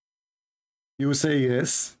 You say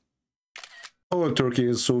yes. All Turkey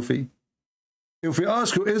is Sufi. If we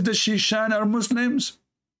ask you, is the Shishan are Muslims?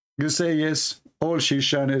 You say yes. All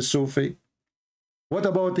Shishan is Sufi. What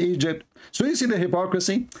about Egypt? So you see the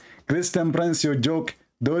hypocrisy? Christian Prince, you joke.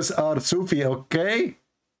 Those are Sufi, okay?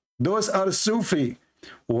 Those are Sufi.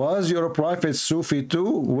 Was your prophet Sufi too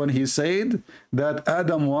when he said that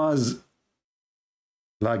Adam was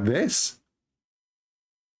like this?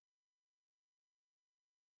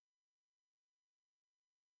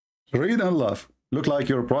 Read and laugh. Look like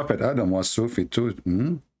your prophet Adam was Sufi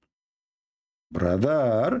too.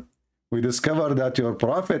 Brother, we discovered that your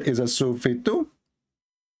prophet is a Sufi too.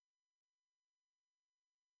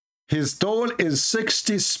 His tall is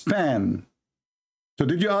 60 span. So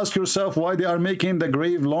did you ask yourself why they are making the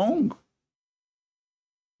grave long?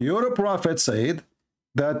 Your prophet said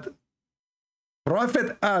that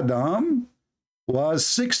Prophet Adam was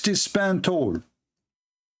 60 span tall.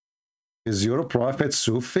 Is your prophet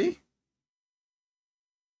Sufi?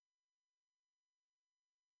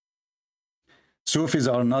 Sufis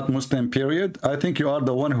are not Muslim, period. I think you are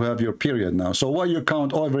the one who have your period now. So why you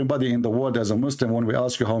count everybody in the world as a Muslim when we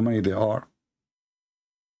ask you how many there are?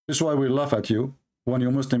 This is why we laugh at you. When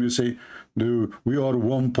you're Muslim, you say, "Dude, we are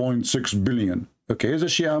 1.6 billion. Okay, is the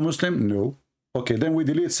Shia Muslim? No. Okay, then we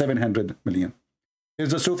delete 700 million.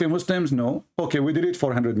 Is the Sufi Muslims? No. Okay, we delete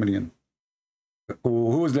 400 million.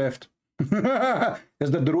 Who is left?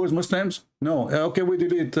 Is the Druze Muslims? No. Okay, we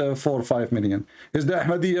delete 4 or 5 million. Is the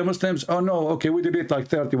Ahmadiyya Muslims? Oh no. Okay, we delete like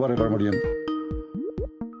 30 whatever million.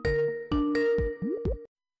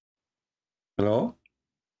 Hello?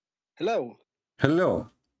 Hello.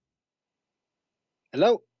 Hello.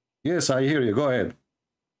 Hello. Yes, I hear you. Go ahead.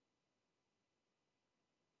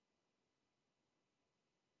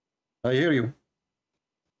 I hear you.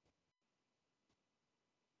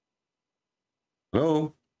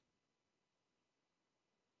 Hello?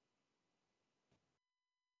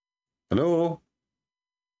 Hello?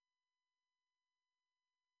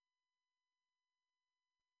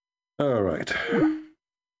 All right.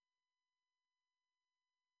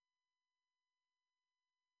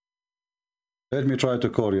 Let me try to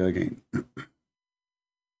call you again.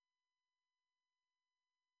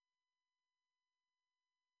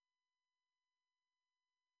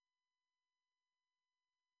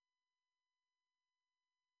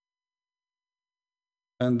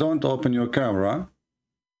 And don't open your camera.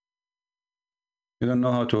 You don't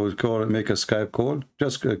know how to call, make a Skype call.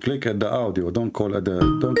 Just click at the audio. Don't click at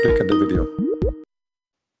the video.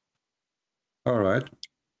 All right.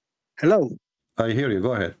 Hello. I hear you.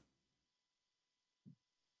 Go ahead.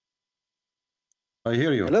 I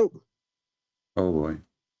hear you. Hello. Oh boy.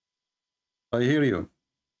 I hear you.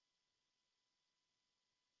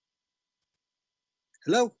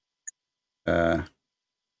 Hello.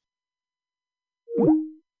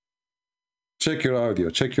 Check your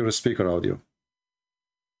audio. Check your speaker audio.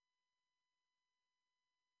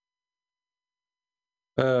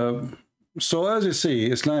 So as you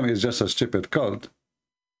see, Islam is just a stupid cult.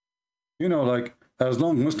 You know, like, as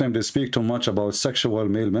long Muslims, they speak too much about sexual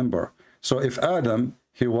male member. So if Adam,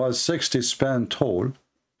 he was 60 span tall,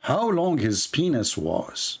 how long his penis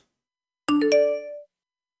was?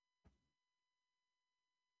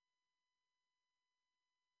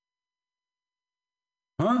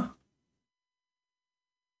 Huh?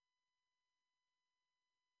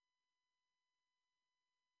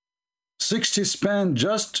 $60 span,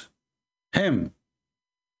 just him.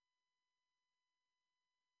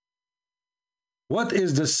 What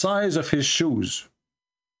is the size of his shoes?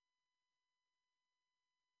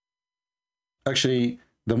 Actually,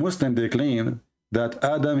 the Muslim, they claim that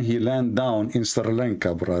Adam, he landed down in Sri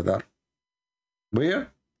Lanka, brother.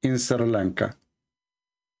 Where? In Sri Lanka.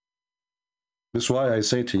 This is why I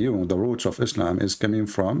say to you, the roots of Islam is coming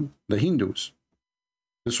from the Hindus.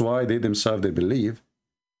 This is why they themselves, they believe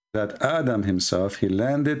that Adam himself, he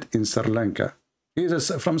landed in Sri Lanka. He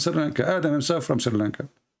is from Sri Lanka. Adam himself from Sri Lanka.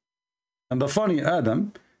 And the funny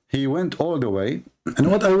Adam, he went all the way.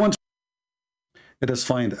 And what I want, let us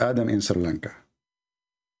find Adam in Sri Lanka.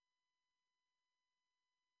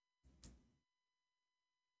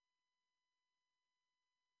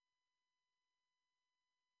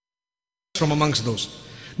 From amongst those.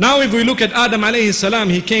 Now if we look at Adam alayhi salam,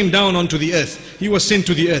 he came down onto the earth. He was sent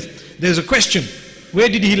to the earth. There's a question. Where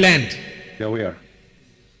did he land? Yeah, where?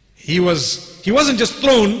 He wasn't just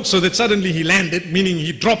thrown so that suddenly he landed, meaning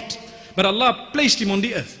he dropped, but Allah placed him on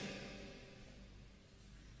the earth.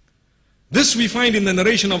 This we find in the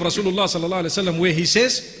narration of Rasulullah sallallahu alaihi wasallam, where he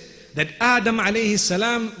says that Adam alayhi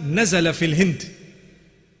salam nazala fil Hind.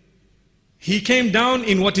 He came down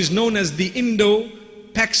in what is known as the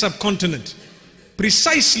Indo-Pak subcontinent,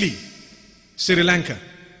 precisely Sri Lanka.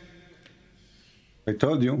 I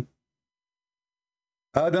told you.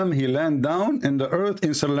 Adam, he landed down in the earth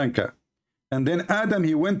in Sri Lanka. And then Adam,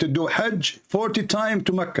 he went to do Hajj 40 times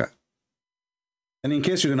to Mecca. And in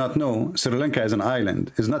case you do not know, Sri Lanka is an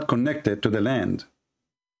island, is not connected to the land.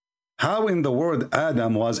 How in the world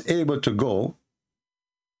Adam was able to go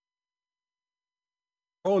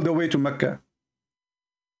all the way to Mecca?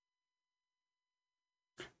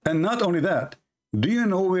 And not only that, do you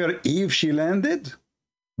know where Eve, she landed?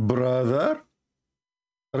 Brother?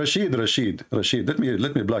 Rashid, let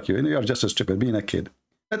me block you. You are just a stupid, being a kid.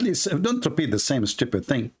 At least don't repeat the same stupid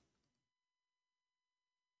thing.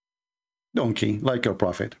 Donkey, like your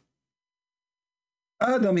prophet.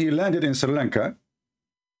 Adam, he landed in Sri Lanka.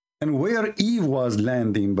 And where Eve was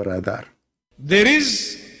landing, brother? There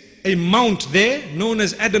is a mount there known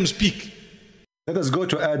as Adam's Peak. Let us go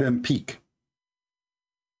to Adam Peak.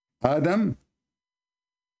 Adam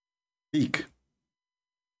Peak.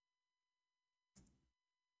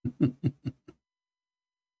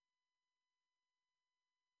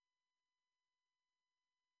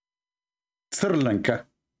 Sri Lanka.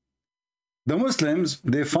 The Muslims,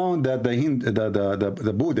 they found that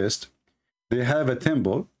the Buddhists, they have a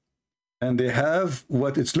temple and they have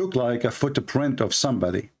what it looks like a footprint of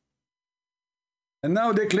somebody. And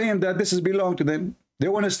now they claim that this is belong to them. They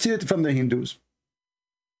want to steal it from the Hindus,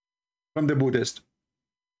 from the Buddhists.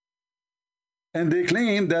 And they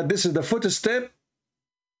claim that this is the footstep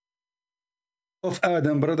of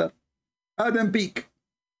Adam, brother. Adam Peak.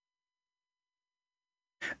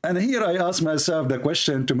 And here I ask myself the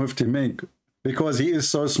question to Mufti Menk, because he is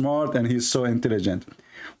so smart and he's so intelligent.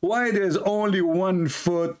 Why there's only one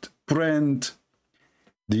footprint?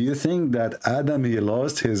 Do you think that Adam, he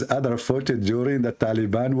lost his other foot during the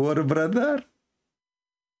Taliban war, brother?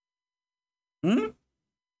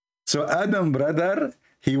 So Adam, brother,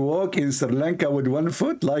 he walked in Sri Lanka with one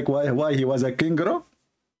foot, like why he was a kangaroo?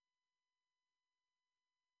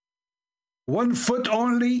 One foot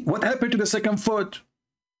only? What happened to the second foot?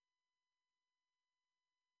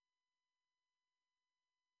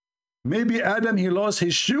 Maybe Adam, he lost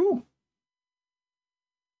his shoe?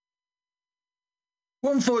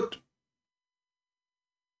 One foot.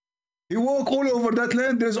 He walked all over that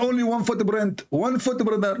land. There's only one footprint. One foot,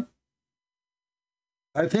 brother.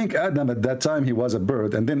 I think Adam at that time, he was a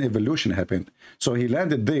bird, and then evolution happened. So he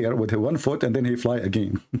landed there with 1 foot, and then he fly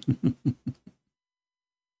again.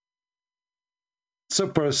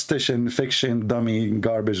 Superstition, fiction, dummy,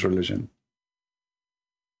 garbage religion.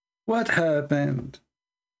 What happened?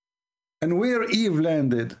 And where Eve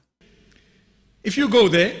landed? If you go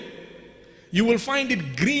there, you will find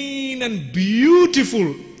it green and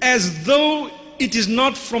beautiful, as though it is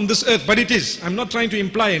not from this earth, but it is. I'm not trying to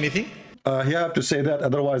imply anything. You have to say that,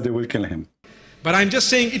 otherwise they will kill him. But I'm just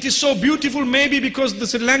saying it is so beautiful, maybe because the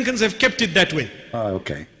Sri Lankans have kept it that way.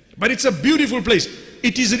 Okay. But it's a beautiful place.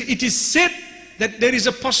 It is said that there is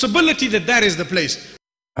a possibility that that is the place.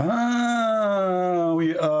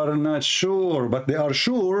 We are not sure, but they are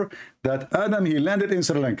sure that Adam, he landed in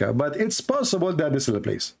Sri Lanka. But it's possible that this is the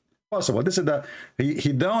place. Possible. This is the,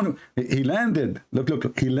 he landed.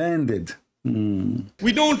 Look, he landed.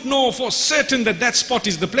 We don't know for certain that that spot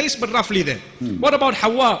is the place, but roughly there. What about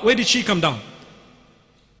Hawa? Where did she come down?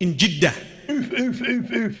 In Jeddah.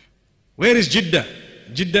 Where is Jeddah?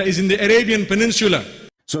 Jeddah is in the Arabian Peninsula.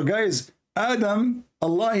 So guys, Adam,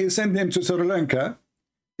 Allah, he sent him to Sri Lanka.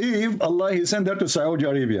 Eve, Allah, he sent her to Saudi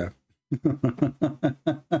Arabia.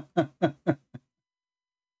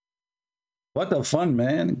 What a fun,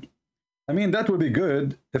 man. I mean, that would be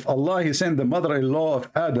good if Allah, he sent the mother-in-law of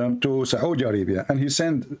Adam to Saudi Arabia, and he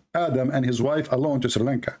sent Adam and his wife alone to Sri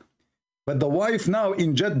Lanka. But the wife now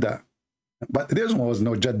in Jeddah. But there was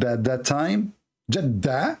no Jeddah at that time.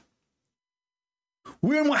 Jeddah?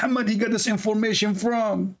 Where Muhammad, he got this information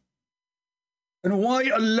from? And why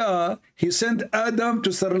Allah, he sent Adam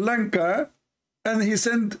to Sri Lanka, and he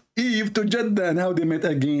sent Eve to Jeddah, and how they met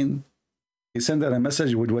again? He sent her a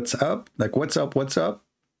message with WhatsApp, like, what's up, what's up?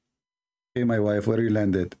 Hey, my wife, where you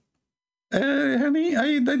landed? Honey,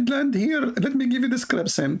 I did land here. Let me give you the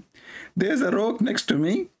description. There's a rock next to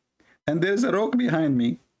me, and there's a rock behind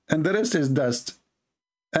me, and the rest is dust.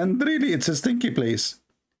 And really, it's a stinky place.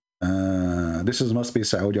 Must be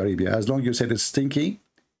Saudi Arabia. As long as you said it's stinky,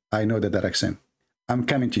 I know the direction. I'm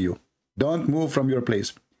coming to you. Don't move from your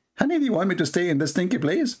place. Honey, do you want me to stay in the stinky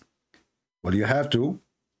place? Well, you have to.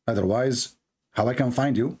 Otherwise, how I can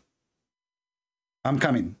find you? I'm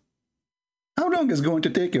coming. How long is it going to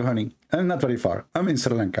take you, honey? And not very far. I'm in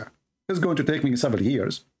Sri Lanka. It's going to take me several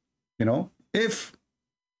years. You know, if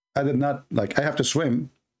I did not, like, I have to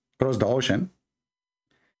swim across the ocean,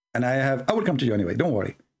 and I will come to you anyway. Don't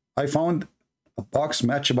worry. I found a box,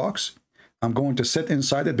 matchbox. I'm going to sit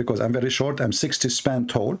inside it because I'm very short. I'm 60 span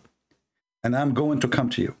tall, and I'm going to come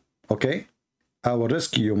to you. Okay? I will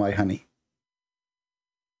rescue you, my honey.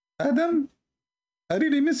 Adam, I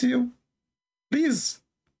really miss you. Please.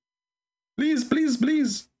 Please, please,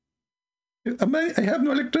 please. I have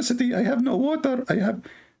no electricity. I have no water.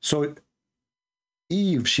 So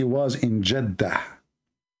Eve, she was in Jeddah.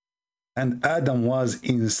 And Adam was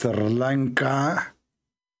in Sri Lanka.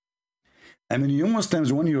 I mean, you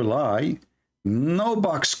Muslims, when you lie, no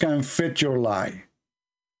box can fit your lie.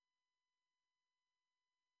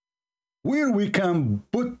 Where we can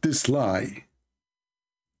put this lie,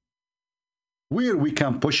 where we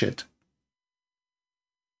can push it.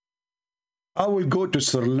 I will go to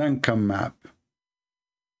Sri Lanka map.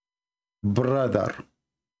 Brother,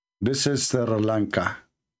 this is Sri Lanka.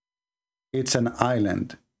 It's an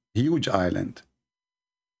island, huge island.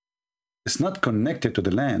 It's not connected to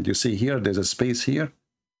the land. You see here, there's a space here.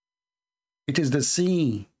 It is the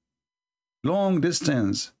sea, long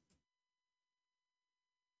distance.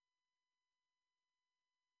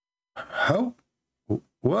 How?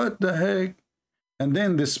 What the heck? And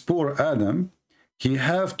then this poor Adam, he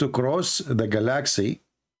have to cross the galaxy.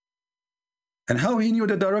 And how he knew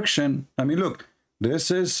the direction? I mean, look,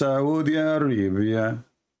 this is Saudi Arabia.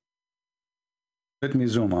 Let me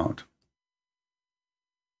zoom out.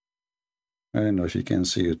 I don't know if you can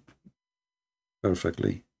see it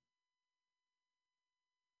perfectly.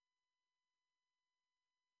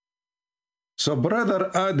 So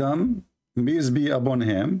brother Adam, peace be upon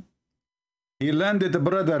him, he landed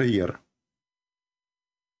brother here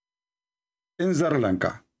in Sri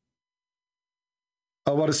Lanka.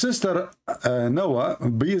 Our sister Noah,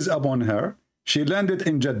 peace upon her, she landed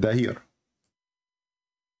in Jeddah here.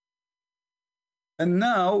 And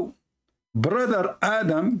now brother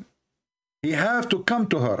Adam, he have to come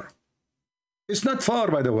to her. It's not far,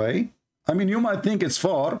 by the way. I mean, you might think it's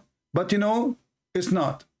far, but you know, it's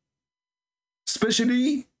not.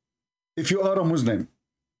 Especially if you are a Muslim.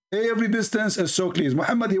 Every distance is so clear.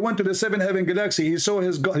 Muhammad, he went to the seven heaven galaxy. He saw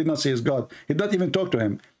his God. He did not see his God. He did not even talk to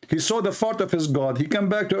him. He saw the fart of his God. He came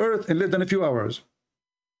back to earth in less than a few hours.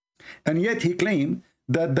 And yet he claimed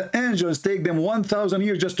that the angels take them 1,000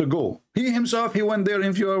 years just to go. He himself, he went there in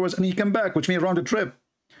a few hours and he came back, which means round the trip.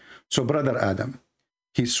 So brother Adam,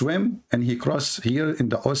 he swim and he crossed here in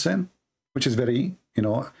the ocean, which is very, you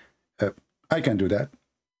know, I can do that.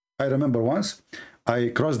 I remember once I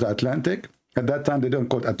crossed the Atlantic. At that time, they don't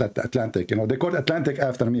call it Atlantic, you know, they called Atlantic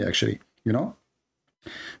after me, actually, you know,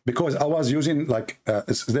 because I was using like, there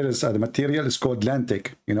is the material, it's called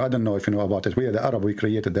Atlantic, you know, I don't know if you know about it. We are the Arab, we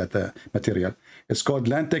created that material. It's called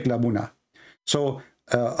Atlantic Labuna. So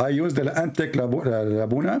I used the Atlantic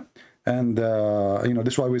Labuna, and you know,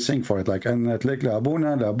 this is why we sing for it, like Atlantic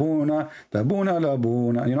Labuna, Labuna, Labuna,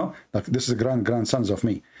 Labuna, you know, like this is grandsons of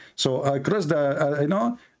me. So I crossed the, you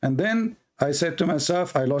know, and then I said to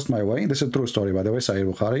myself, I lost my way. This is a true story, by the way,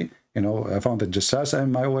 Sahih Bukhari. You know, I found the Jassasa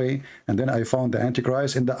in my way, and then I found the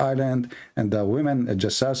Antichrist in the island, and the women,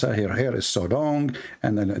 Jassasa, her hair is so long,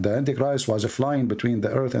 and then the Antichrist was flying between the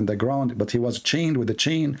earth and the ground, but he was chained with a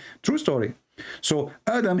chain. True story. So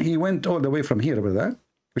Adam, he went all the way from here, brother,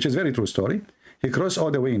 which is very true story. He crossed all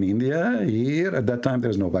the way in India. Here, at that time,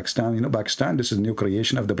 there's no Pakistan. You know, Pakistan, this is a new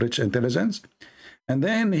creation of the British intelligence. And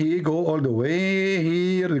then he go all the way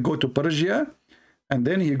here, he go to Persia, and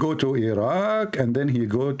then he go to Iraq, and then he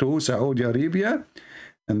go to Saudi Arabia,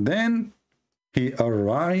 and then he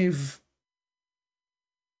arrive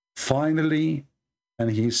finally,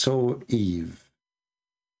 and he saw Eve.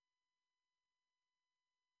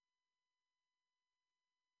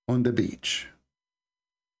 On the beach.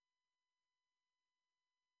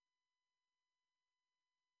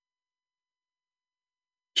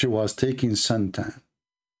 She was taking suntan.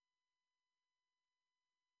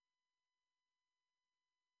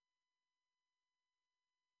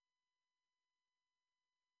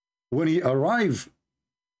 When he arrived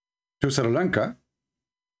to Sri Lanka,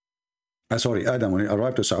 Adam, when he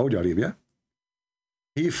arrived to Saudi Arabia,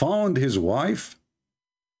 he found his wife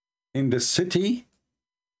in the city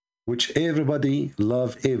which everybody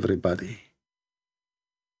love everybody.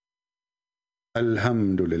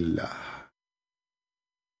 Alhamdulillah.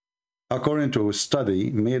 According to a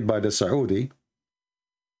study made by the Saudi,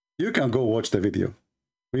 you can go watch the video.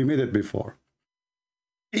 We made it before.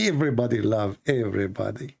 Everybody love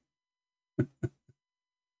everybody.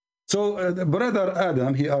 So brother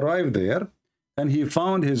Adam, he arrived there and he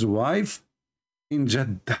found his wife in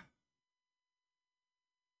Jeddah.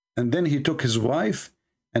 And then he took his wife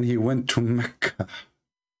and he went to Mecca.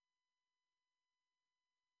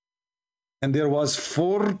 And there was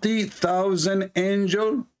 40,000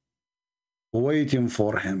 angels waiting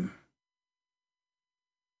for him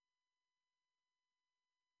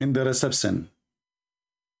in the reception.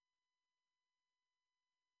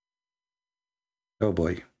 Oh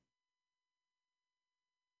boy.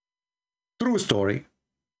 True story.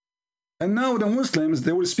 And now the Muslims,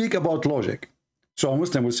 they will speak about logic. So a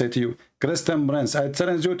Muslim will say to you, Christian Prince, I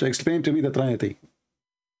challenge you to explain to me the Trinity.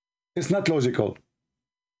 It's not logical.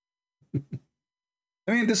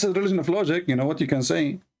 I mean, this is a religion of logic, you know what you can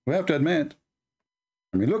say. We have to admit.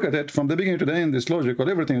 I mean, look at it from the beginning to the end. It's logical.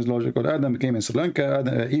 Everything is logical. Adam came in Sri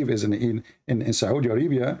Lanka. Eve is in Saudi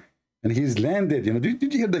Arabia, and he's landed. You know, did you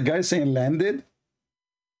hear the guy saying landed?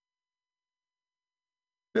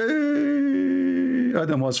 Hey,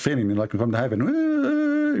 Adam was failing, like from the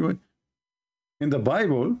heaven. In the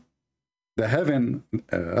Bible, the heaven,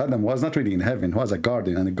 Adam was not really in heaven. It was a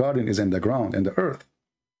garden, and the garden is in the ground, in the earth.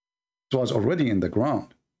 It was already in the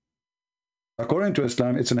ground. According to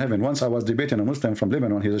Islam, it's in heaven. Once I was debating a Muslim from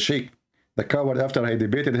Lebanon, he's a sheikh. The coward, after I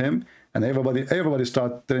debated him, and everybody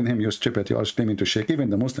started telling him, you're stupid, you are claiming to sheikh, even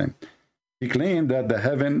the Muslim. He claimed that the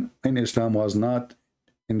heaven in Islam was not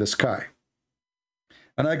in the sky.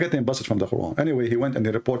 And I got him busted from the Quran. Anyway, he went and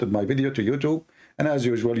he reported my video to YouTube. And as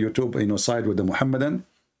usual, YouTube, you know, side with the Muhammadan,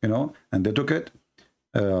 you know, and they took it.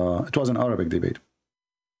 It was an Arabic debate.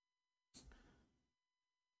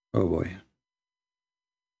 Oh boy.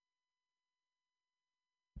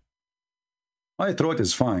 My throat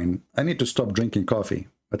is fine. I need to stop drinking coffee,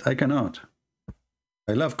 but I cannot.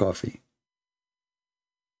 I love coffee.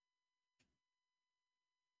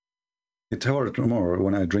 It hurts more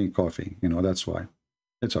when I drink coffee, you know, that's why.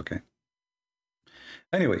 It's okay.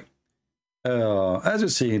 Anyway, as you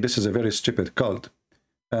see, this is a very stupid cult,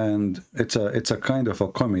 and it's a kind of a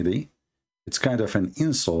comedy. It's kind of an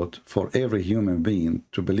insult for every human being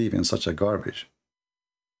to believe in such a garbage.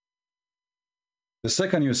 The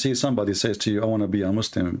second you see somebody says to you, I want to be a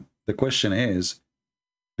Muslim, the question is,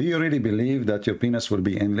 do you really believe that your penis will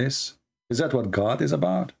be endless? Is that what God is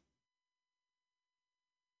about?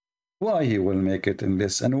 Why he will make it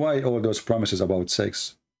endless, and why all those promises about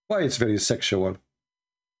sex? Why it's very sexual?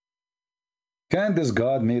 Can't this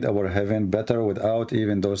God made our heaven better without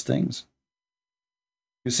even those things?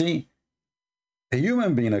 You see, a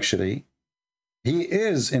human being actually, he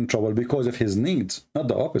is in trouble because of his needs, not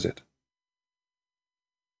the opposite.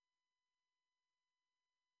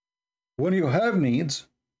 When you have needs,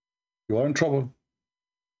 you are in trouble.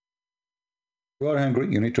 You are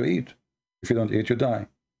hungry, you need to eat. If you don't eat, you die.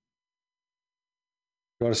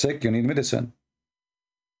 You are sick, you need medicine.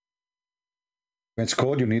 When it's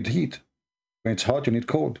cold, you need heat. When it's hot, you need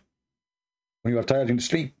cold. When you are tired, you need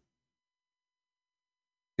sleep.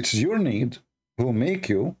 It's your need who make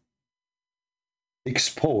you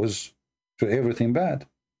exposed to everything bad.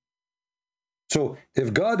 So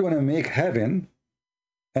if God want to make heaven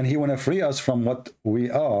and he want to free us from what we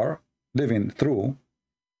are living through,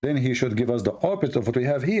 then he should give us the opposite of what we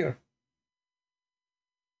have here.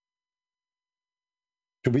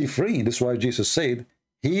 To be free. This is why Jesus said,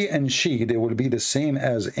 he and she, they will be the same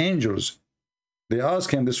as angels. They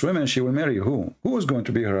asked him, this woman, she will marry who? Who is going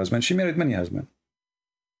to be her husband? She married many husbands.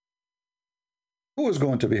 Who is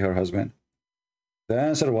going to be her husband? The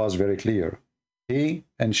answer was very clear. He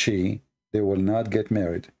and she, they will not get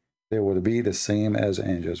married. They will be the same as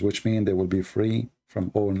angels, which means they will be free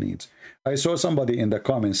from all needs. I saw somebody in the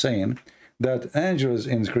comments saying that angels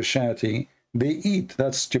in Christianity, they eat.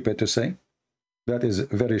 That's stupid to say. That is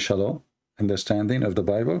very shallow understanding of the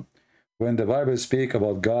Bible. When the Bible speaks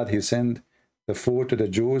about God, he sent the food to the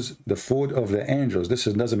Jews, the food of the angels. This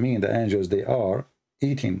doesn't mean the angels, they are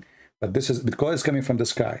eating. But this is because it's coming from the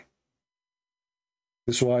sky.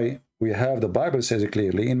 This is why we have, the Bible says it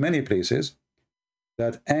clearly in many places,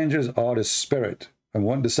 that angels are a spirit. And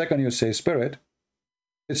when the second you say spirit,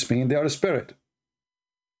 it means they are a spirit.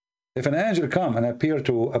 If an angel come and appear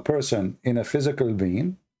to a person in a physical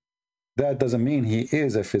being, that doesn't mean he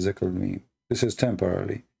is a physical being. This is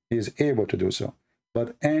temporarily. He is able to do so.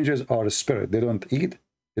 But angels are a spirit. They don't eat.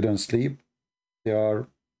 They don't sleep. They are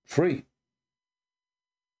free.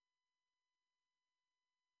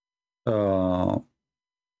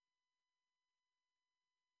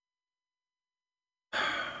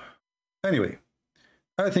 Anyway,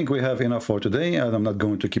 I think we have enough for today, and I'm not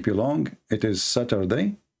going to keep you long. It is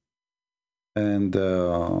Saturday, and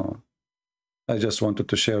I just wanted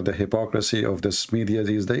to share the hypocrisy of this media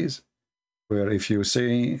these days, where if you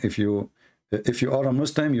are a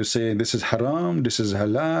Muslim, you say this is haram, this is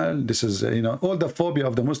halal, this is, you know, all the phobia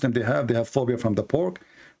of the Muslim they have phobia from the pork,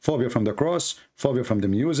 phobia from the cross, phobia from the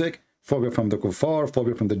music, phobia from the kuffar,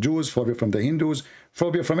 phobia from the Jews, phobia from the Hindus,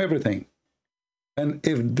 phobia from everything. And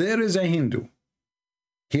if there is a Hindu,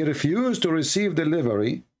 he refused to receive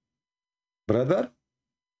delivery, brother,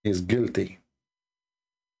 is guilty.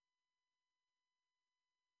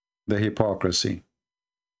 The hypocrisy.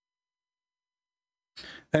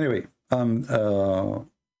 Anyway,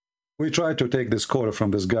 we tried to take this call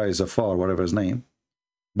from this guy Zafar, whatever his name,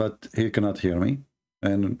 but he cannot hear me,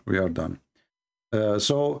 and we are done.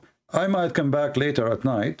 So I might come back later at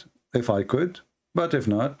night if I could, but if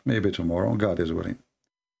not, maybe tomorrow. God is willing.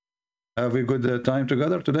 Have we good time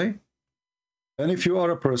together today? And if you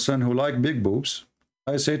are a person who like big boobs,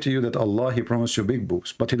 I say to you that Allah, he promised you big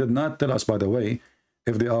boobs, but he did not tell us, by the way,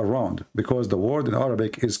 if they are round, because the word in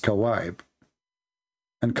Arabic is kawaib.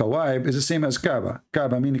 And kawaib is the same as Kaaba.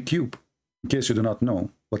 Kaaba means cube, in case you do not know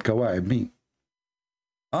what kawaib means.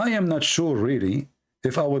 I am not sure really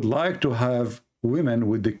if I would like to have women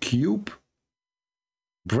with the cube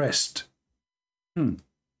breast.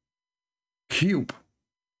 Cube.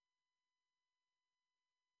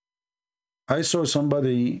 I saw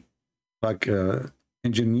somebody like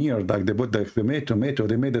engineered, like they put the tomato,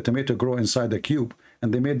 they made the tomato grow inside the cube,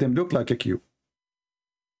 and they made them look like a cube.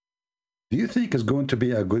 Do you think it's going to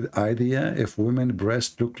be a good idea if women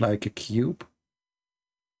breasts look like a cube?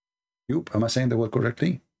 Cube? Am I saying the word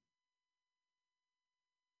correctly?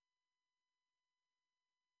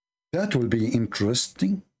 That will be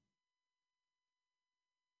interesting.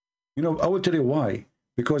 You know, I will tell you why.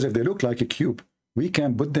 Because if they look like a cube, we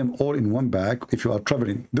can put them all in one bag if you are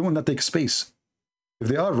traveling. They will not take space. If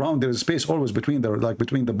they are round, there is space always between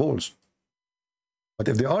the balls. But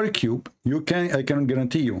if they are a cube, I can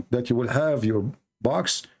guarantee you that you will have your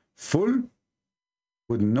box full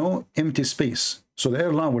with no empty space. So the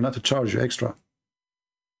airline will not charge you extra.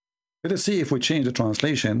 Let us see if we change the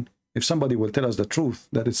translation, if somebody will tell us the truth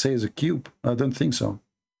that it says a cube. I don't think so.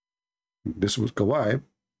 This was kawaib.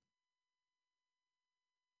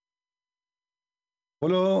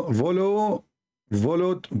 Volobotos.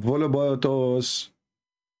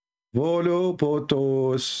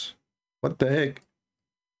 What the heck?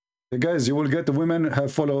 Hey guys, you will get the women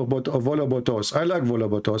have volobotos. I like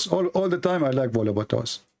volobotos. All the time I like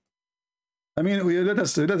volobotos. I mean, let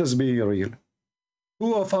us be real.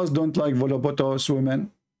 Who of us don't like Volobotos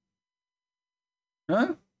women?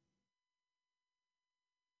 Huh?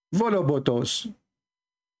 Volobotos.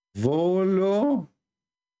 Volo.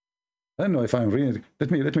 I don't know if I'm reading it.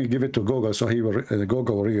 Let me give it to Google so he will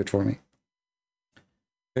Google will read it for me.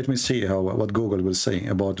 Let me see what Google will say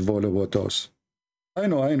about Volobotos. I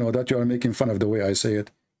know that you are making fun of the way I say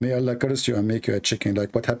it. May Allah curse you and make you a chicken.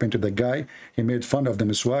 Like what happened to the guy? He made fun of the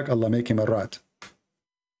miswak. Allah make him a rat.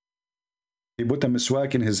 He put a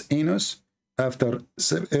miswak in his anus after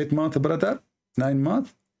 8 months, brother, 9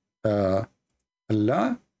 months.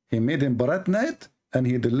 Allah, he made him baratnet and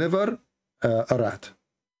he delivered a rat.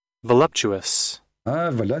 Voluptuous.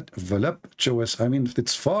 Voluptuous. I mean,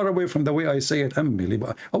 it's far away from the way I say it.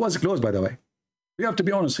 Unbelievable. I was close, by the way. We have to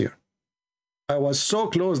be honest here. I was so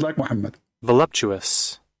close like Muhammad.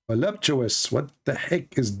 Voluptuous. Voluptuous. What the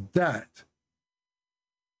heck is that?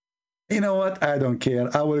 You know what? I don't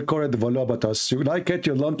care. I will call it Volobotos. You like it,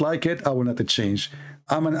 you don't like it, I will not change.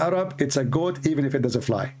 I'm an Arab. It's a goat, even if it doesn't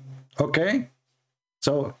fly. Okay?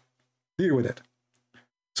 So, deal with it.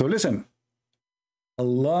 So listen.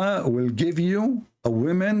 Allah will give you a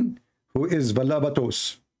woman who is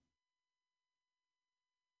Volobotos.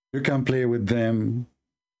 You can play with them.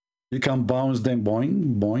 You can bounce them.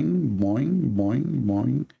 Boing, boing, boing, boing,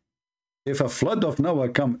 boing. If a flood of Noah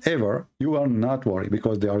come ever, you are not worried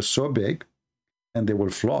because they are so big and they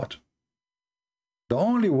will float. The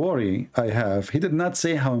only worry I have, he did not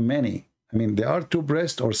say how many. I mean, there are 2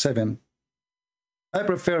 breasts or 7. I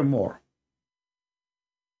prefer more.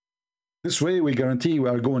 This way we guarantee we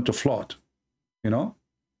are going to float, you know?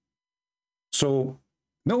 So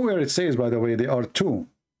nowhere it says, by the way, there are 2.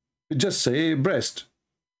 It just say breast.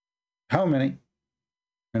 How many?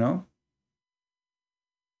 You know?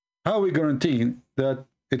 How we guarantee that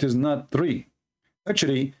it is not 3?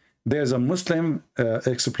 Actually, there's a Muslim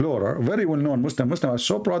explorer, very well-known Muslim. I'm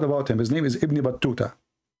so proud about him. His name is Ibn Battuta.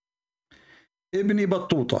 Ibn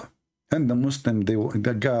Battuta. And the Muslim,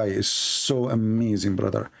 the guy is so amazing,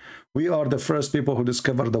 brother. We are the first people who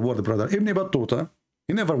discovered the word, brother. Ibn Battuta,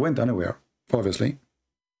 he never went anywhere, obviously.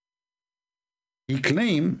 He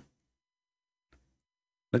claimed,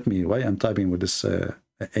 why I'm typing with this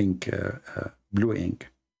ink, blue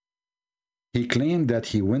ink. He claimed that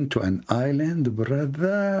he went to an island,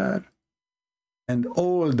 brother, and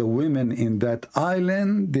all the women in that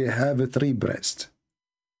island, they have 3 breasts.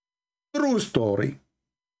 True story.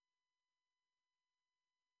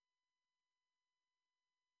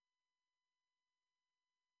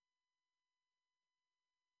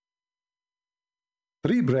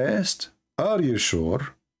 Three breasts? Are you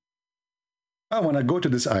sure? I want to go to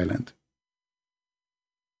this island.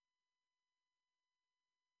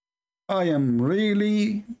 I am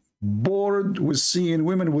really bored with seeing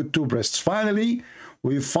women with 2 breasts. Finally,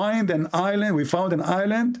 we found an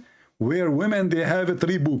island where women, they have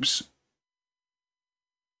 3 boobs.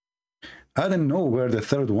 I don't know where the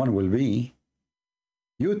 3rd one will be.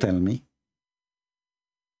 You tell me.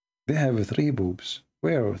 They have 3 boobs.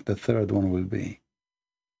 Where the 3rd one will be?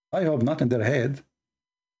 I hope not in their head.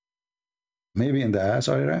 Maybe in the ass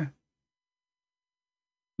area.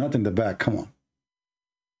 Not in the back, come on.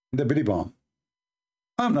 In the belly bomb.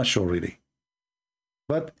 I'm not sure really.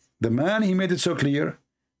 But the man, he made it so clear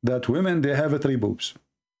that women, they have 3 boobs.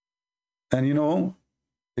 And you know,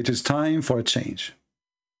 it is time for a change.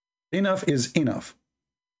 Enough is enough.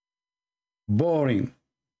 Boring.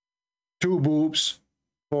 2 boobs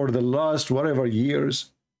for the last whatever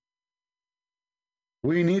years.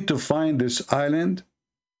 We need to find this island,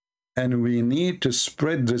 and we need to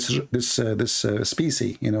spread this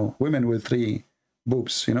species, you know, women with 3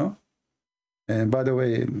 boobs, you know. And by the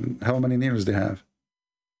way, how many nails they have?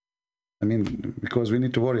 I mean, because we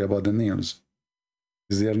need to worry about the nails.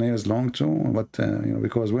 Is their nails long too? But you know,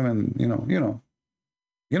 because women, you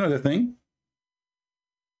know the thing.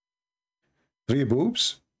 3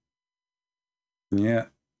 boobs. Yeah,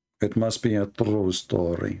 it must be a true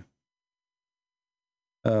story.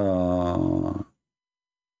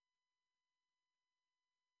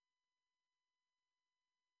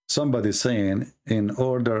 Somebody saying, in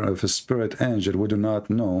order of a spirit angel, we do not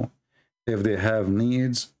know if they have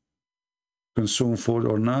needs, consume food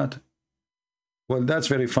or not. Well, that's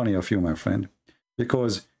very funny of you, my friend,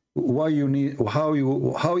 because why you need, how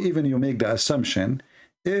even you make the assumption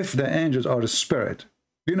if the angels are a spirit.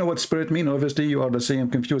 You know what spirit mean? Obviously, you are the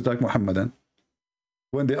same confused like Muhammadan.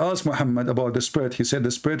 When they asked Muhammad about the spirit, he said,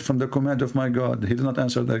 the spirit from the command of my God. He did not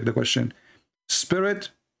answer the question. Spirit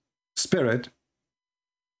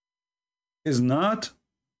is not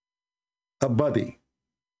a body.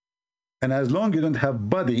 And as long as you don't have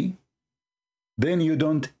body, then you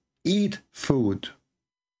don't eat food.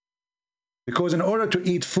 Because in order to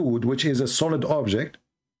eat food, which is a solid object,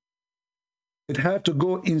 it has to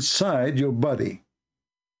go inside your body.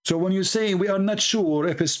 So when you say we are not sure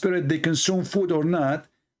if a spirit they consume food or not,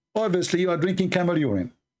 obviously you are drinking camel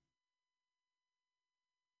urine.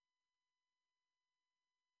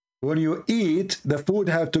 When you eat, the food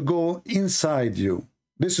have to go inside you.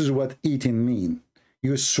 This is what eating means.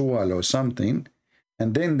 You swallow something,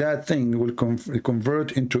 and then that thing will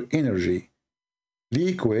convert into energy,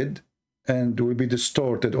 liquid, and will be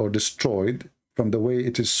distorted or destroyed from the way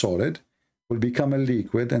it is solid, will become a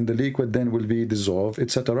liquid, and the liquid then will be dissolved,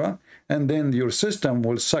 etc. And then your system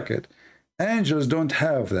will suck it. Angels don't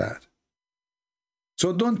have that.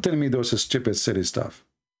 So don't tell me those stupid, silly stuff.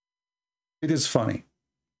 It is funny.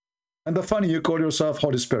 And the funny, you call yourself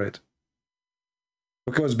Holy Spirit.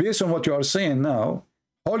 Because based on what you are saying now,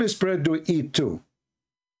 Holy Spirit do eat too.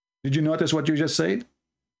 Did you notice what you just said?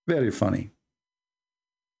 Very funny.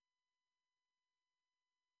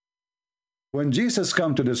 When Jesus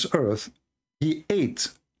came to this earth, he ate.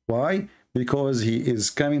 Why? Because he is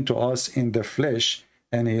coming to us in the flesh,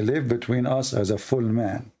 and he lived between us as a full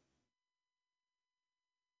man.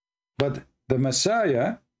 But the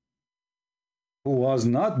Messiah, who was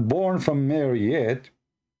not born from Mary yet,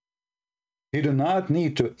 he do not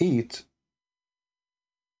need to eat,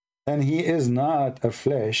 and he is not a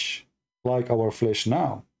flesh like our flesh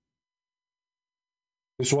now.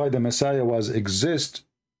 That's why the Messiah was exist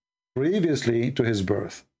previously to his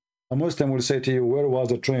birth. A Muslim will say to you, where was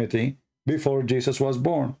the Trinity before Jesus was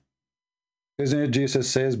born? Isn't it Jesus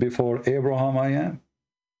says, before Abraham I am?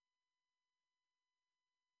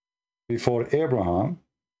 Before Abraham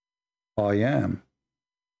I am.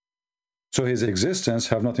 So his existence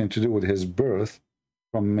have nothing to do with his birth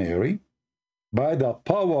from Mary, by the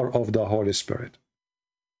power of the Holy Spirit.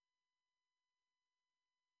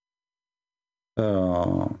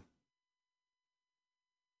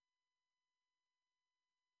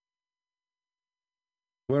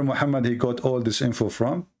 Where Muhammad he got all this info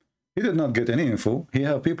from? He did not get any info. He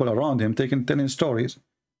have people around him telling stories.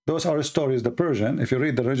 Those are stories, the Persian, if you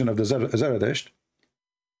read the religion of the Zerdusht,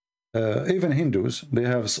 even Hindus, they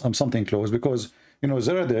have something close, because, you know,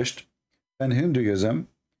 Zerdusht and Hinduism,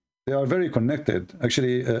 they are very connected.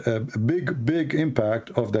 Actually, a big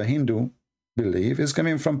impact of the Hindu belief is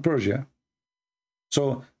coming from Persia.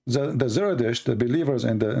 So the Zerdusht, the believers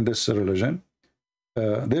in this religion,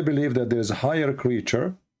 they believe that there is a higher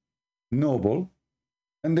creature, noble,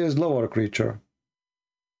 and there is lower creature.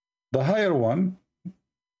 The higher one,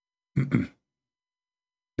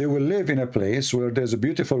 they will live in a place where there's a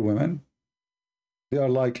beautiful women. They are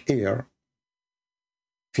like air,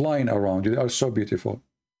 flying around you. They are so beautiful.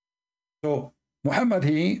 So Muhammad,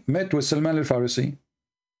 he met with Salman al-Farisi.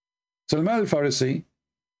 Salman al-Farisi,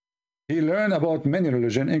 he learned about many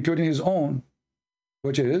religions, including his own,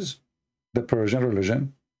 which is the Persian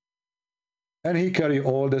religion. And he carried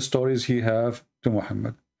all the stories he have to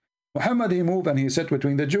Muhammad. Muhammad, he moved and he sat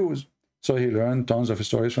between the Jews. So he learned tons of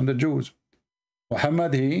stories from the Jews.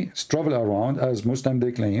 Muhammad, he traveled around, as Muslim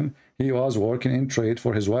they claim. He was working in trade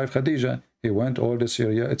for his wife Khadija. He went all to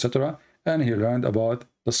Syria, etc. And he learned about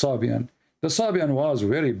the Sabian. The Sabian was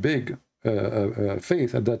very big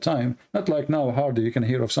faith at that time. Not like now, hardly you can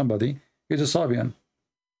hear of somebody. He's a Sabian.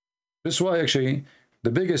 This is why actually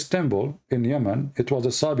the biggest temple in Yemen, it was a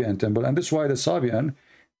Sabian temple. And this is why the Sabian,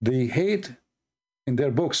 they hate in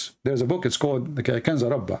their books. There's a book, it's called the Kanz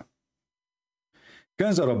Rabba.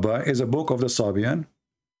 Kanz Rabba is a book of the Sabian.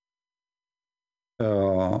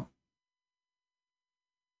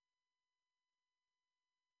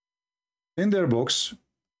 In their books,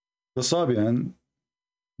 the Sabian,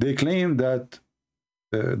 they claim that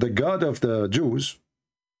the God of the Jews,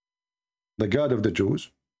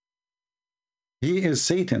 he is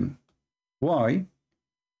Satan. Why?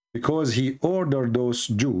 Because he ordered those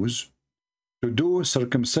Jews to do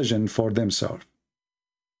circumcision for themselves.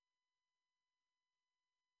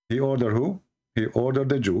 He ordered who? He ordered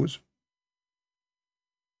the Jews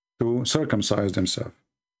to circumcise themselves.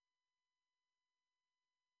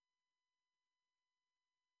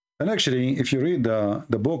 And actually, if you read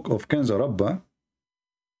the book of Kanz Rabba,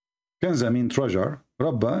 Kanza means treasure,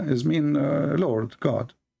 Rabba is mean Lord,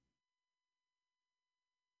 God.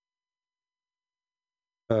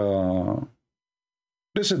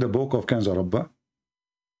 This is the book of Kanz Rabba.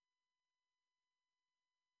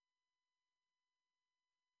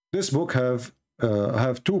 This book have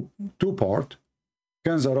two part,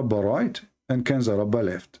 Kanz Rabba right and Kanz Rabba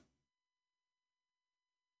left.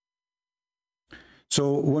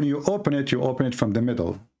 So when you open it from the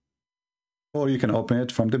middle. or you can open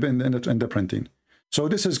it from the in the printing. So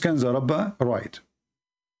this is Kanz Rabba, right?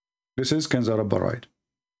 This is Kanz Rabba, right?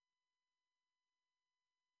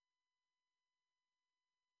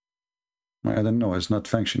 I don't know, it's not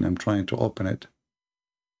functioning. I'm trying to open it.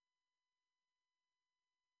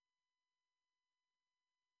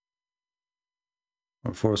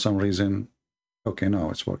 For some reason, okay, now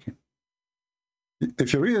it's working.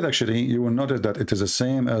 If you read it, actually, you will notice that it is the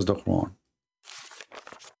same as the Quran.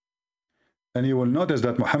 And you will notice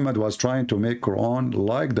that Muhammad was trying to make Quran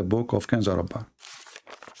like the book of Kanz Rabba.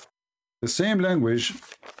 The same language,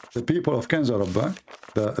 the people of Kanz Rabba,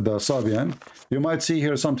 the Sabian, you might see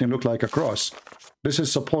here something look like a cross. This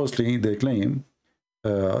is supposedly, they claim,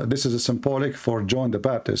 this is a symbolic for John the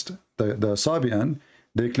Baptist. The Sabian,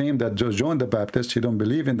 they claim that John the Baptist, he don't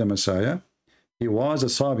believe in the Messiah. He was a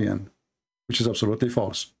Sabian, which is absolutely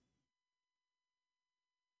false.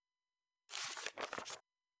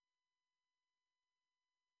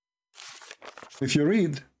 If you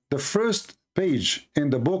read the first page in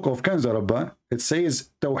the book of Kanz Rabba, it says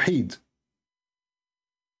Tawheed.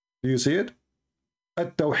 Do you see it?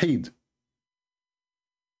 At-Tawheed.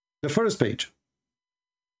 The first page.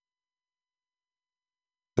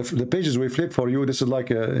 The pages we flip for you, this is like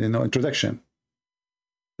a introduction.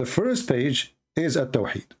 The first page is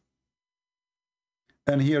At-Tawheed.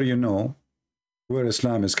 And here you know where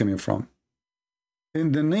Islam is coming from.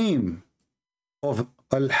 In the name of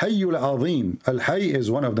Al-Hayy Al-Azim. Al-Hayy is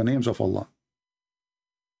one of the names of Allah.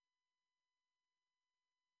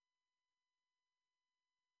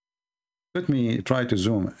 Let me try to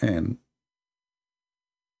zoom in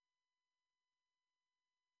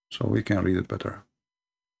so we can read it better.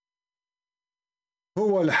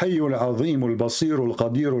 هو الحي العظيم البصير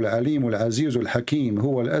القدير العليم العزيز الحكيم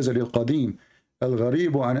هو الأزل القديم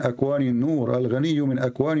الغريب عن أكوان النور الغني من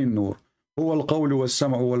أكوان النور هو القول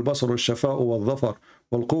والسمع والبصر والشفاء والظفر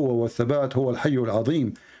والقوة والثبات هو الحي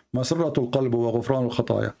العظيم مسرة القلب وغفران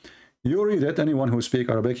الخطايا. You read it, anyone who speaks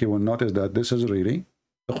Arabic, you will notice that this is really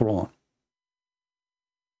the Quran.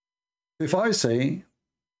 If I say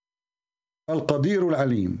Al-Qadir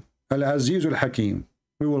Al-Alim, Al-Aziz Al-Hakim,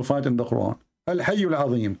 we will find in the Quran. Al-Hayy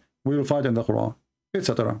Al-Azim, we will find in the Quran,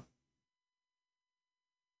 etc.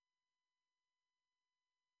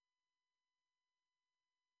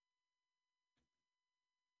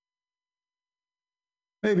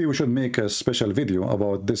 Maybe we should make a special video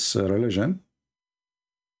about this religion.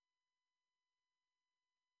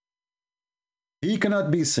 He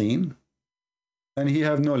cannot be seen, and he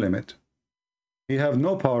have no limit. He have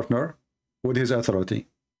no partner with his authority.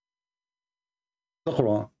 The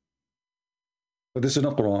Quran. But this is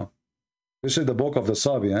not Quran. This is the book of the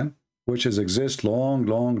Sabian, which has existed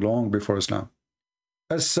long before Islam.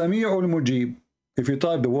 As-Sami' al-Mujib. If you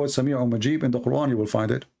type the word Sami' al-Mujib in the Quran, you will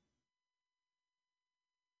find it.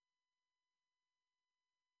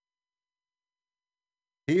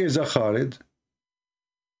 He is a Khalid.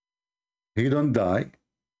 He don't die,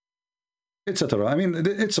 etc. I mean,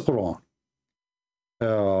 it's a Quran.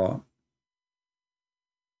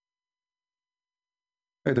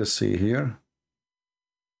 Let us see here.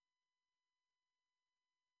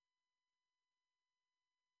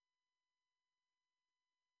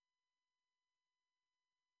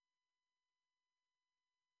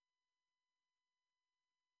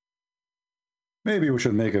 Maybe we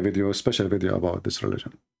should make a video, a special video about this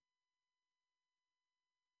religion.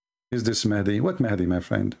 Is this Mahdi? What Mahdi, my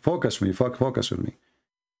friend? Focus me, focus with me.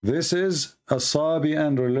 This is a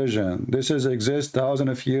Sabian religion. This is exists thousands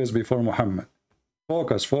of years before Muhammad.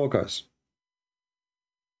 Focus, focus.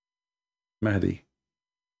 Mahdi.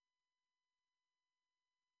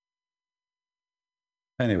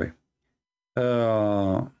 Anyway.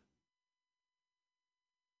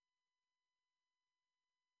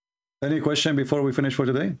 Any question before we finish for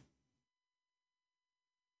today?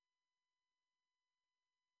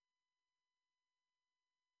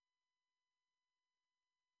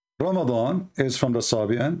 Ramadan is from the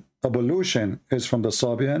Sabian. Ablution is from the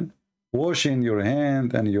Sabian. Washing your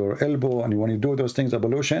hand and your elbow, and when you do those things,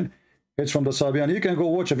 ablution, it's from the Sabian. You can go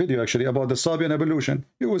watch a video actually about the Sabian ablution.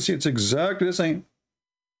 You will see it's exactly the same.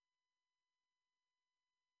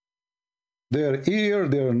 Their ear,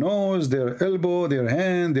 their nose, their elbow, their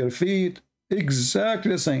hand, their feet,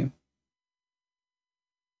 exactly the same.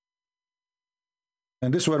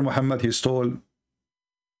 And this is where Muhammad, he stole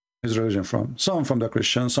his religion from. Some from the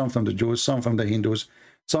Christians, some from the Jews, some from the Hindus,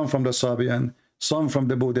 some from the Sabian, some from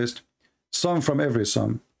the Buddhist, some from every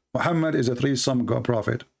some. Muhammad is a three-some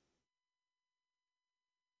prophet.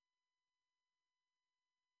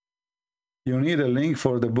 You need a link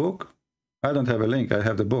for the book? I don't have a link, I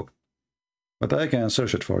have the book. But I can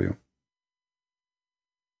search it for you.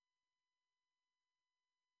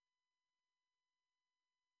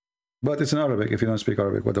 But it's in Arabic. If you don't speak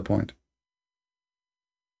Arabic, what's the point?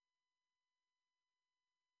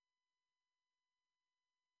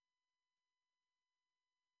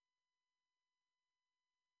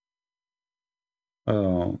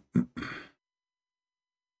 Oh.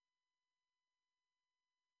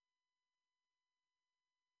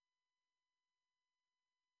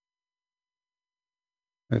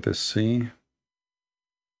 Let us see.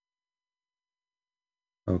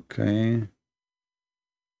 Okay.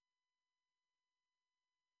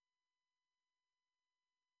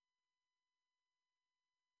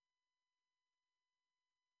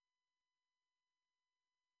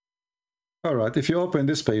 All right, if you open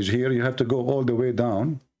this page here, you have to go all the way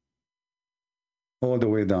down. All the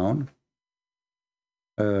way down.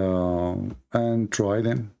 And try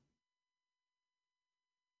them.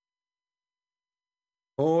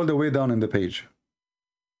 All the way down in the page.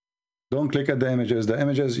 Don't click at the images. The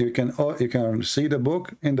images you can see the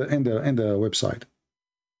book in the website.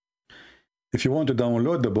 If you want to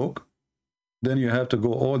download the book, then you have to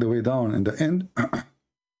go all the way down in the end.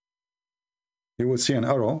 You will see an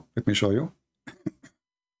arrow. Let me show you.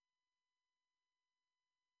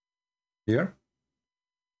 Here,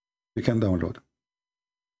 you can download.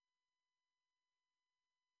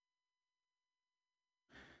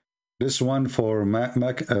 This one for Mac,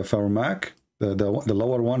 the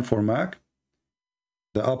lower one for Mac,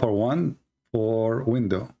 the upper one for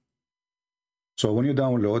Windows. So when you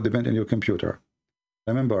download, depending on your computer.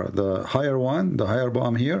 Remember, the higher one, the higher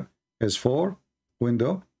button here is for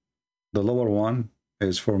Windows. The lower one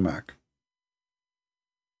is for Mac.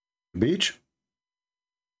 Beach.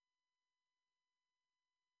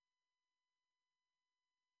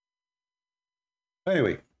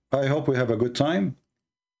 Anyway, I hope we have a good time,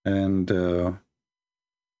 and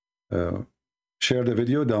share the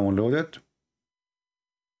video, download it,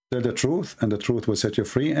 tell the truth, and the truth will set you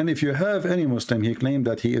free. And if you have any Muslim, he claimed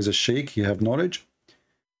that he is a sheikh, he have knowledge,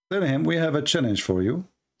 tell him we have a challenge for you,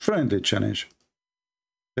 friendly challenge.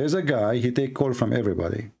 There's a guy, he take call from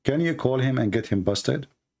everybody. Can you call him and get him busted?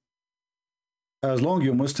 As long as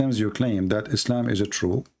you Muslims, you claim that Islam is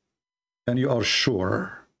true, and you are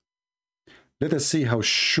sure. Let us see how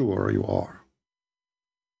sure you are.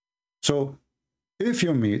 So, if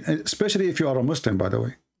you meet, especially if you are a Muslim, by the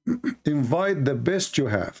way, invite the best you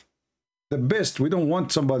have. The best. We don't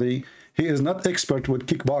want somebody, he is not expert with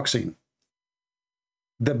kickboxing.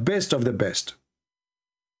 The best of the best.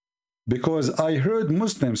 Because I heard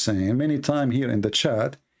Muslims saying many times here in the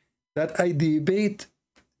chat that I debate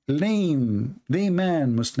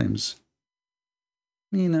layman Muslims.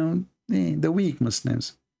 You know, the weak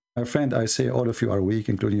Muslims. My friend, I say all of you are weak,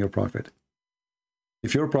 including your prophet.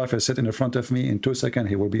 If your prophet sit in front of me, in 2 seconds,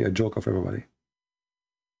 he will be a joke of everybody.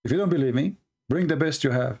 If you don't believe me, bring the best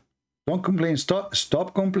you have. Don't complain.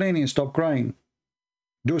 Stop complaining. Stop crying.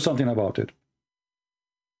 Do something about it.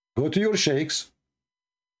 Go to your sheikhs.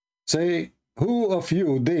 Say, who of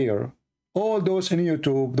you dare? All those in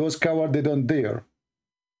YouTube, those cowards, they don't dare.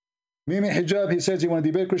 Mimi Hijab, he says he want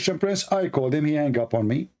to debate Christian Prince. I called him. He hung up on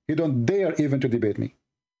me. He don't dare even to debate me.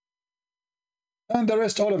 And the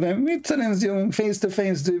rest, all of them, we challenge you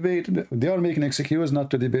face-to-face debate. They are making an excuse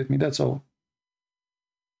not to debate me, that's all.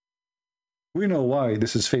 We know why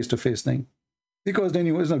this is face-to-face thing. Because they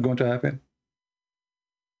knew it's not going to happen.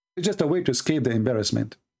 It's just a way to escape the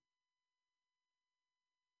embarrassment.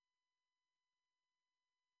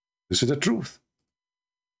 This is the truth.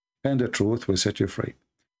 And the truth will set you free.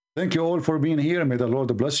 Thank you all for being here. May the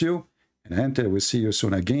Lord bless you. And until we see you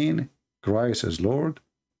soon again, Christ is Lord.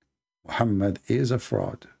 Muhammad is a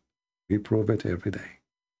fraud. We prove it every day.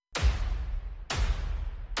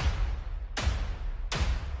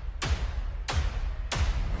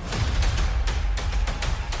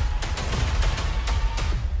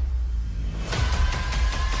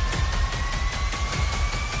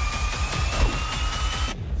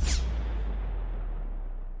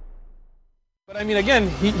 But I mean, again,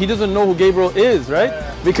 he doesn't know who Gabriel is, right?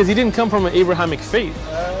 Because he didn't come from an Abrahamic faith.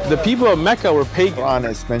 The people of Mecca were pagan. The Quran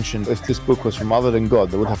is mentioned, if this book was from other than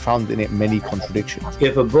God, they would have found in it many contradictions.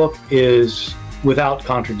 If a book is without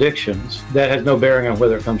contradictions, that has no bearing on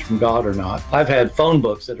whether it comes from God or not. I've had phone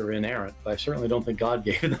books that are inerrant, but I certainly don't think God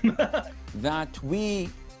gave them. That we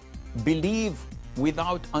believe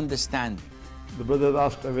without understanding. The brother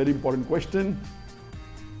asked a very important question,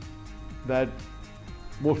 that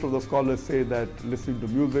most of the scholars say that listening to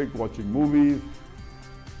music, watching movies,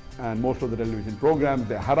 and most of the television programs,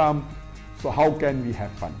 they're haram. So how can we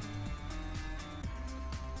have fun?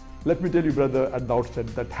 Let me tell you, brother, at the outset,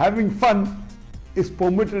 that having fun is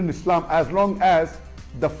permitted in Islam as long as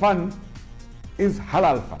the fun is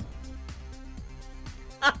halal fun.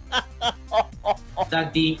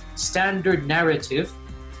 that the standard narrative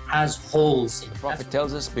has holes in it. The Prophet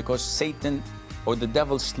tells us because Satan or the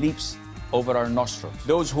devil sleeps over our nostrils.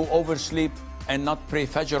 Those who oversleep and not pray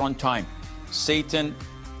Fajr on time, Satan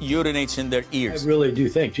urinates in their ears. I really do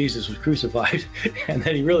think Jesus was crucified and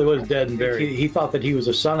that he really was dead and buried. He thought that he was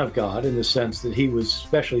a son of God in the sense that he was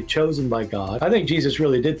specially chosen by God. I think Jesus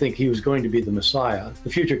really did think he was going to be the Messiah, the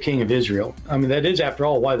future king of Israel. I mean, that is, after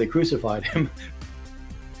all, why they crucified him.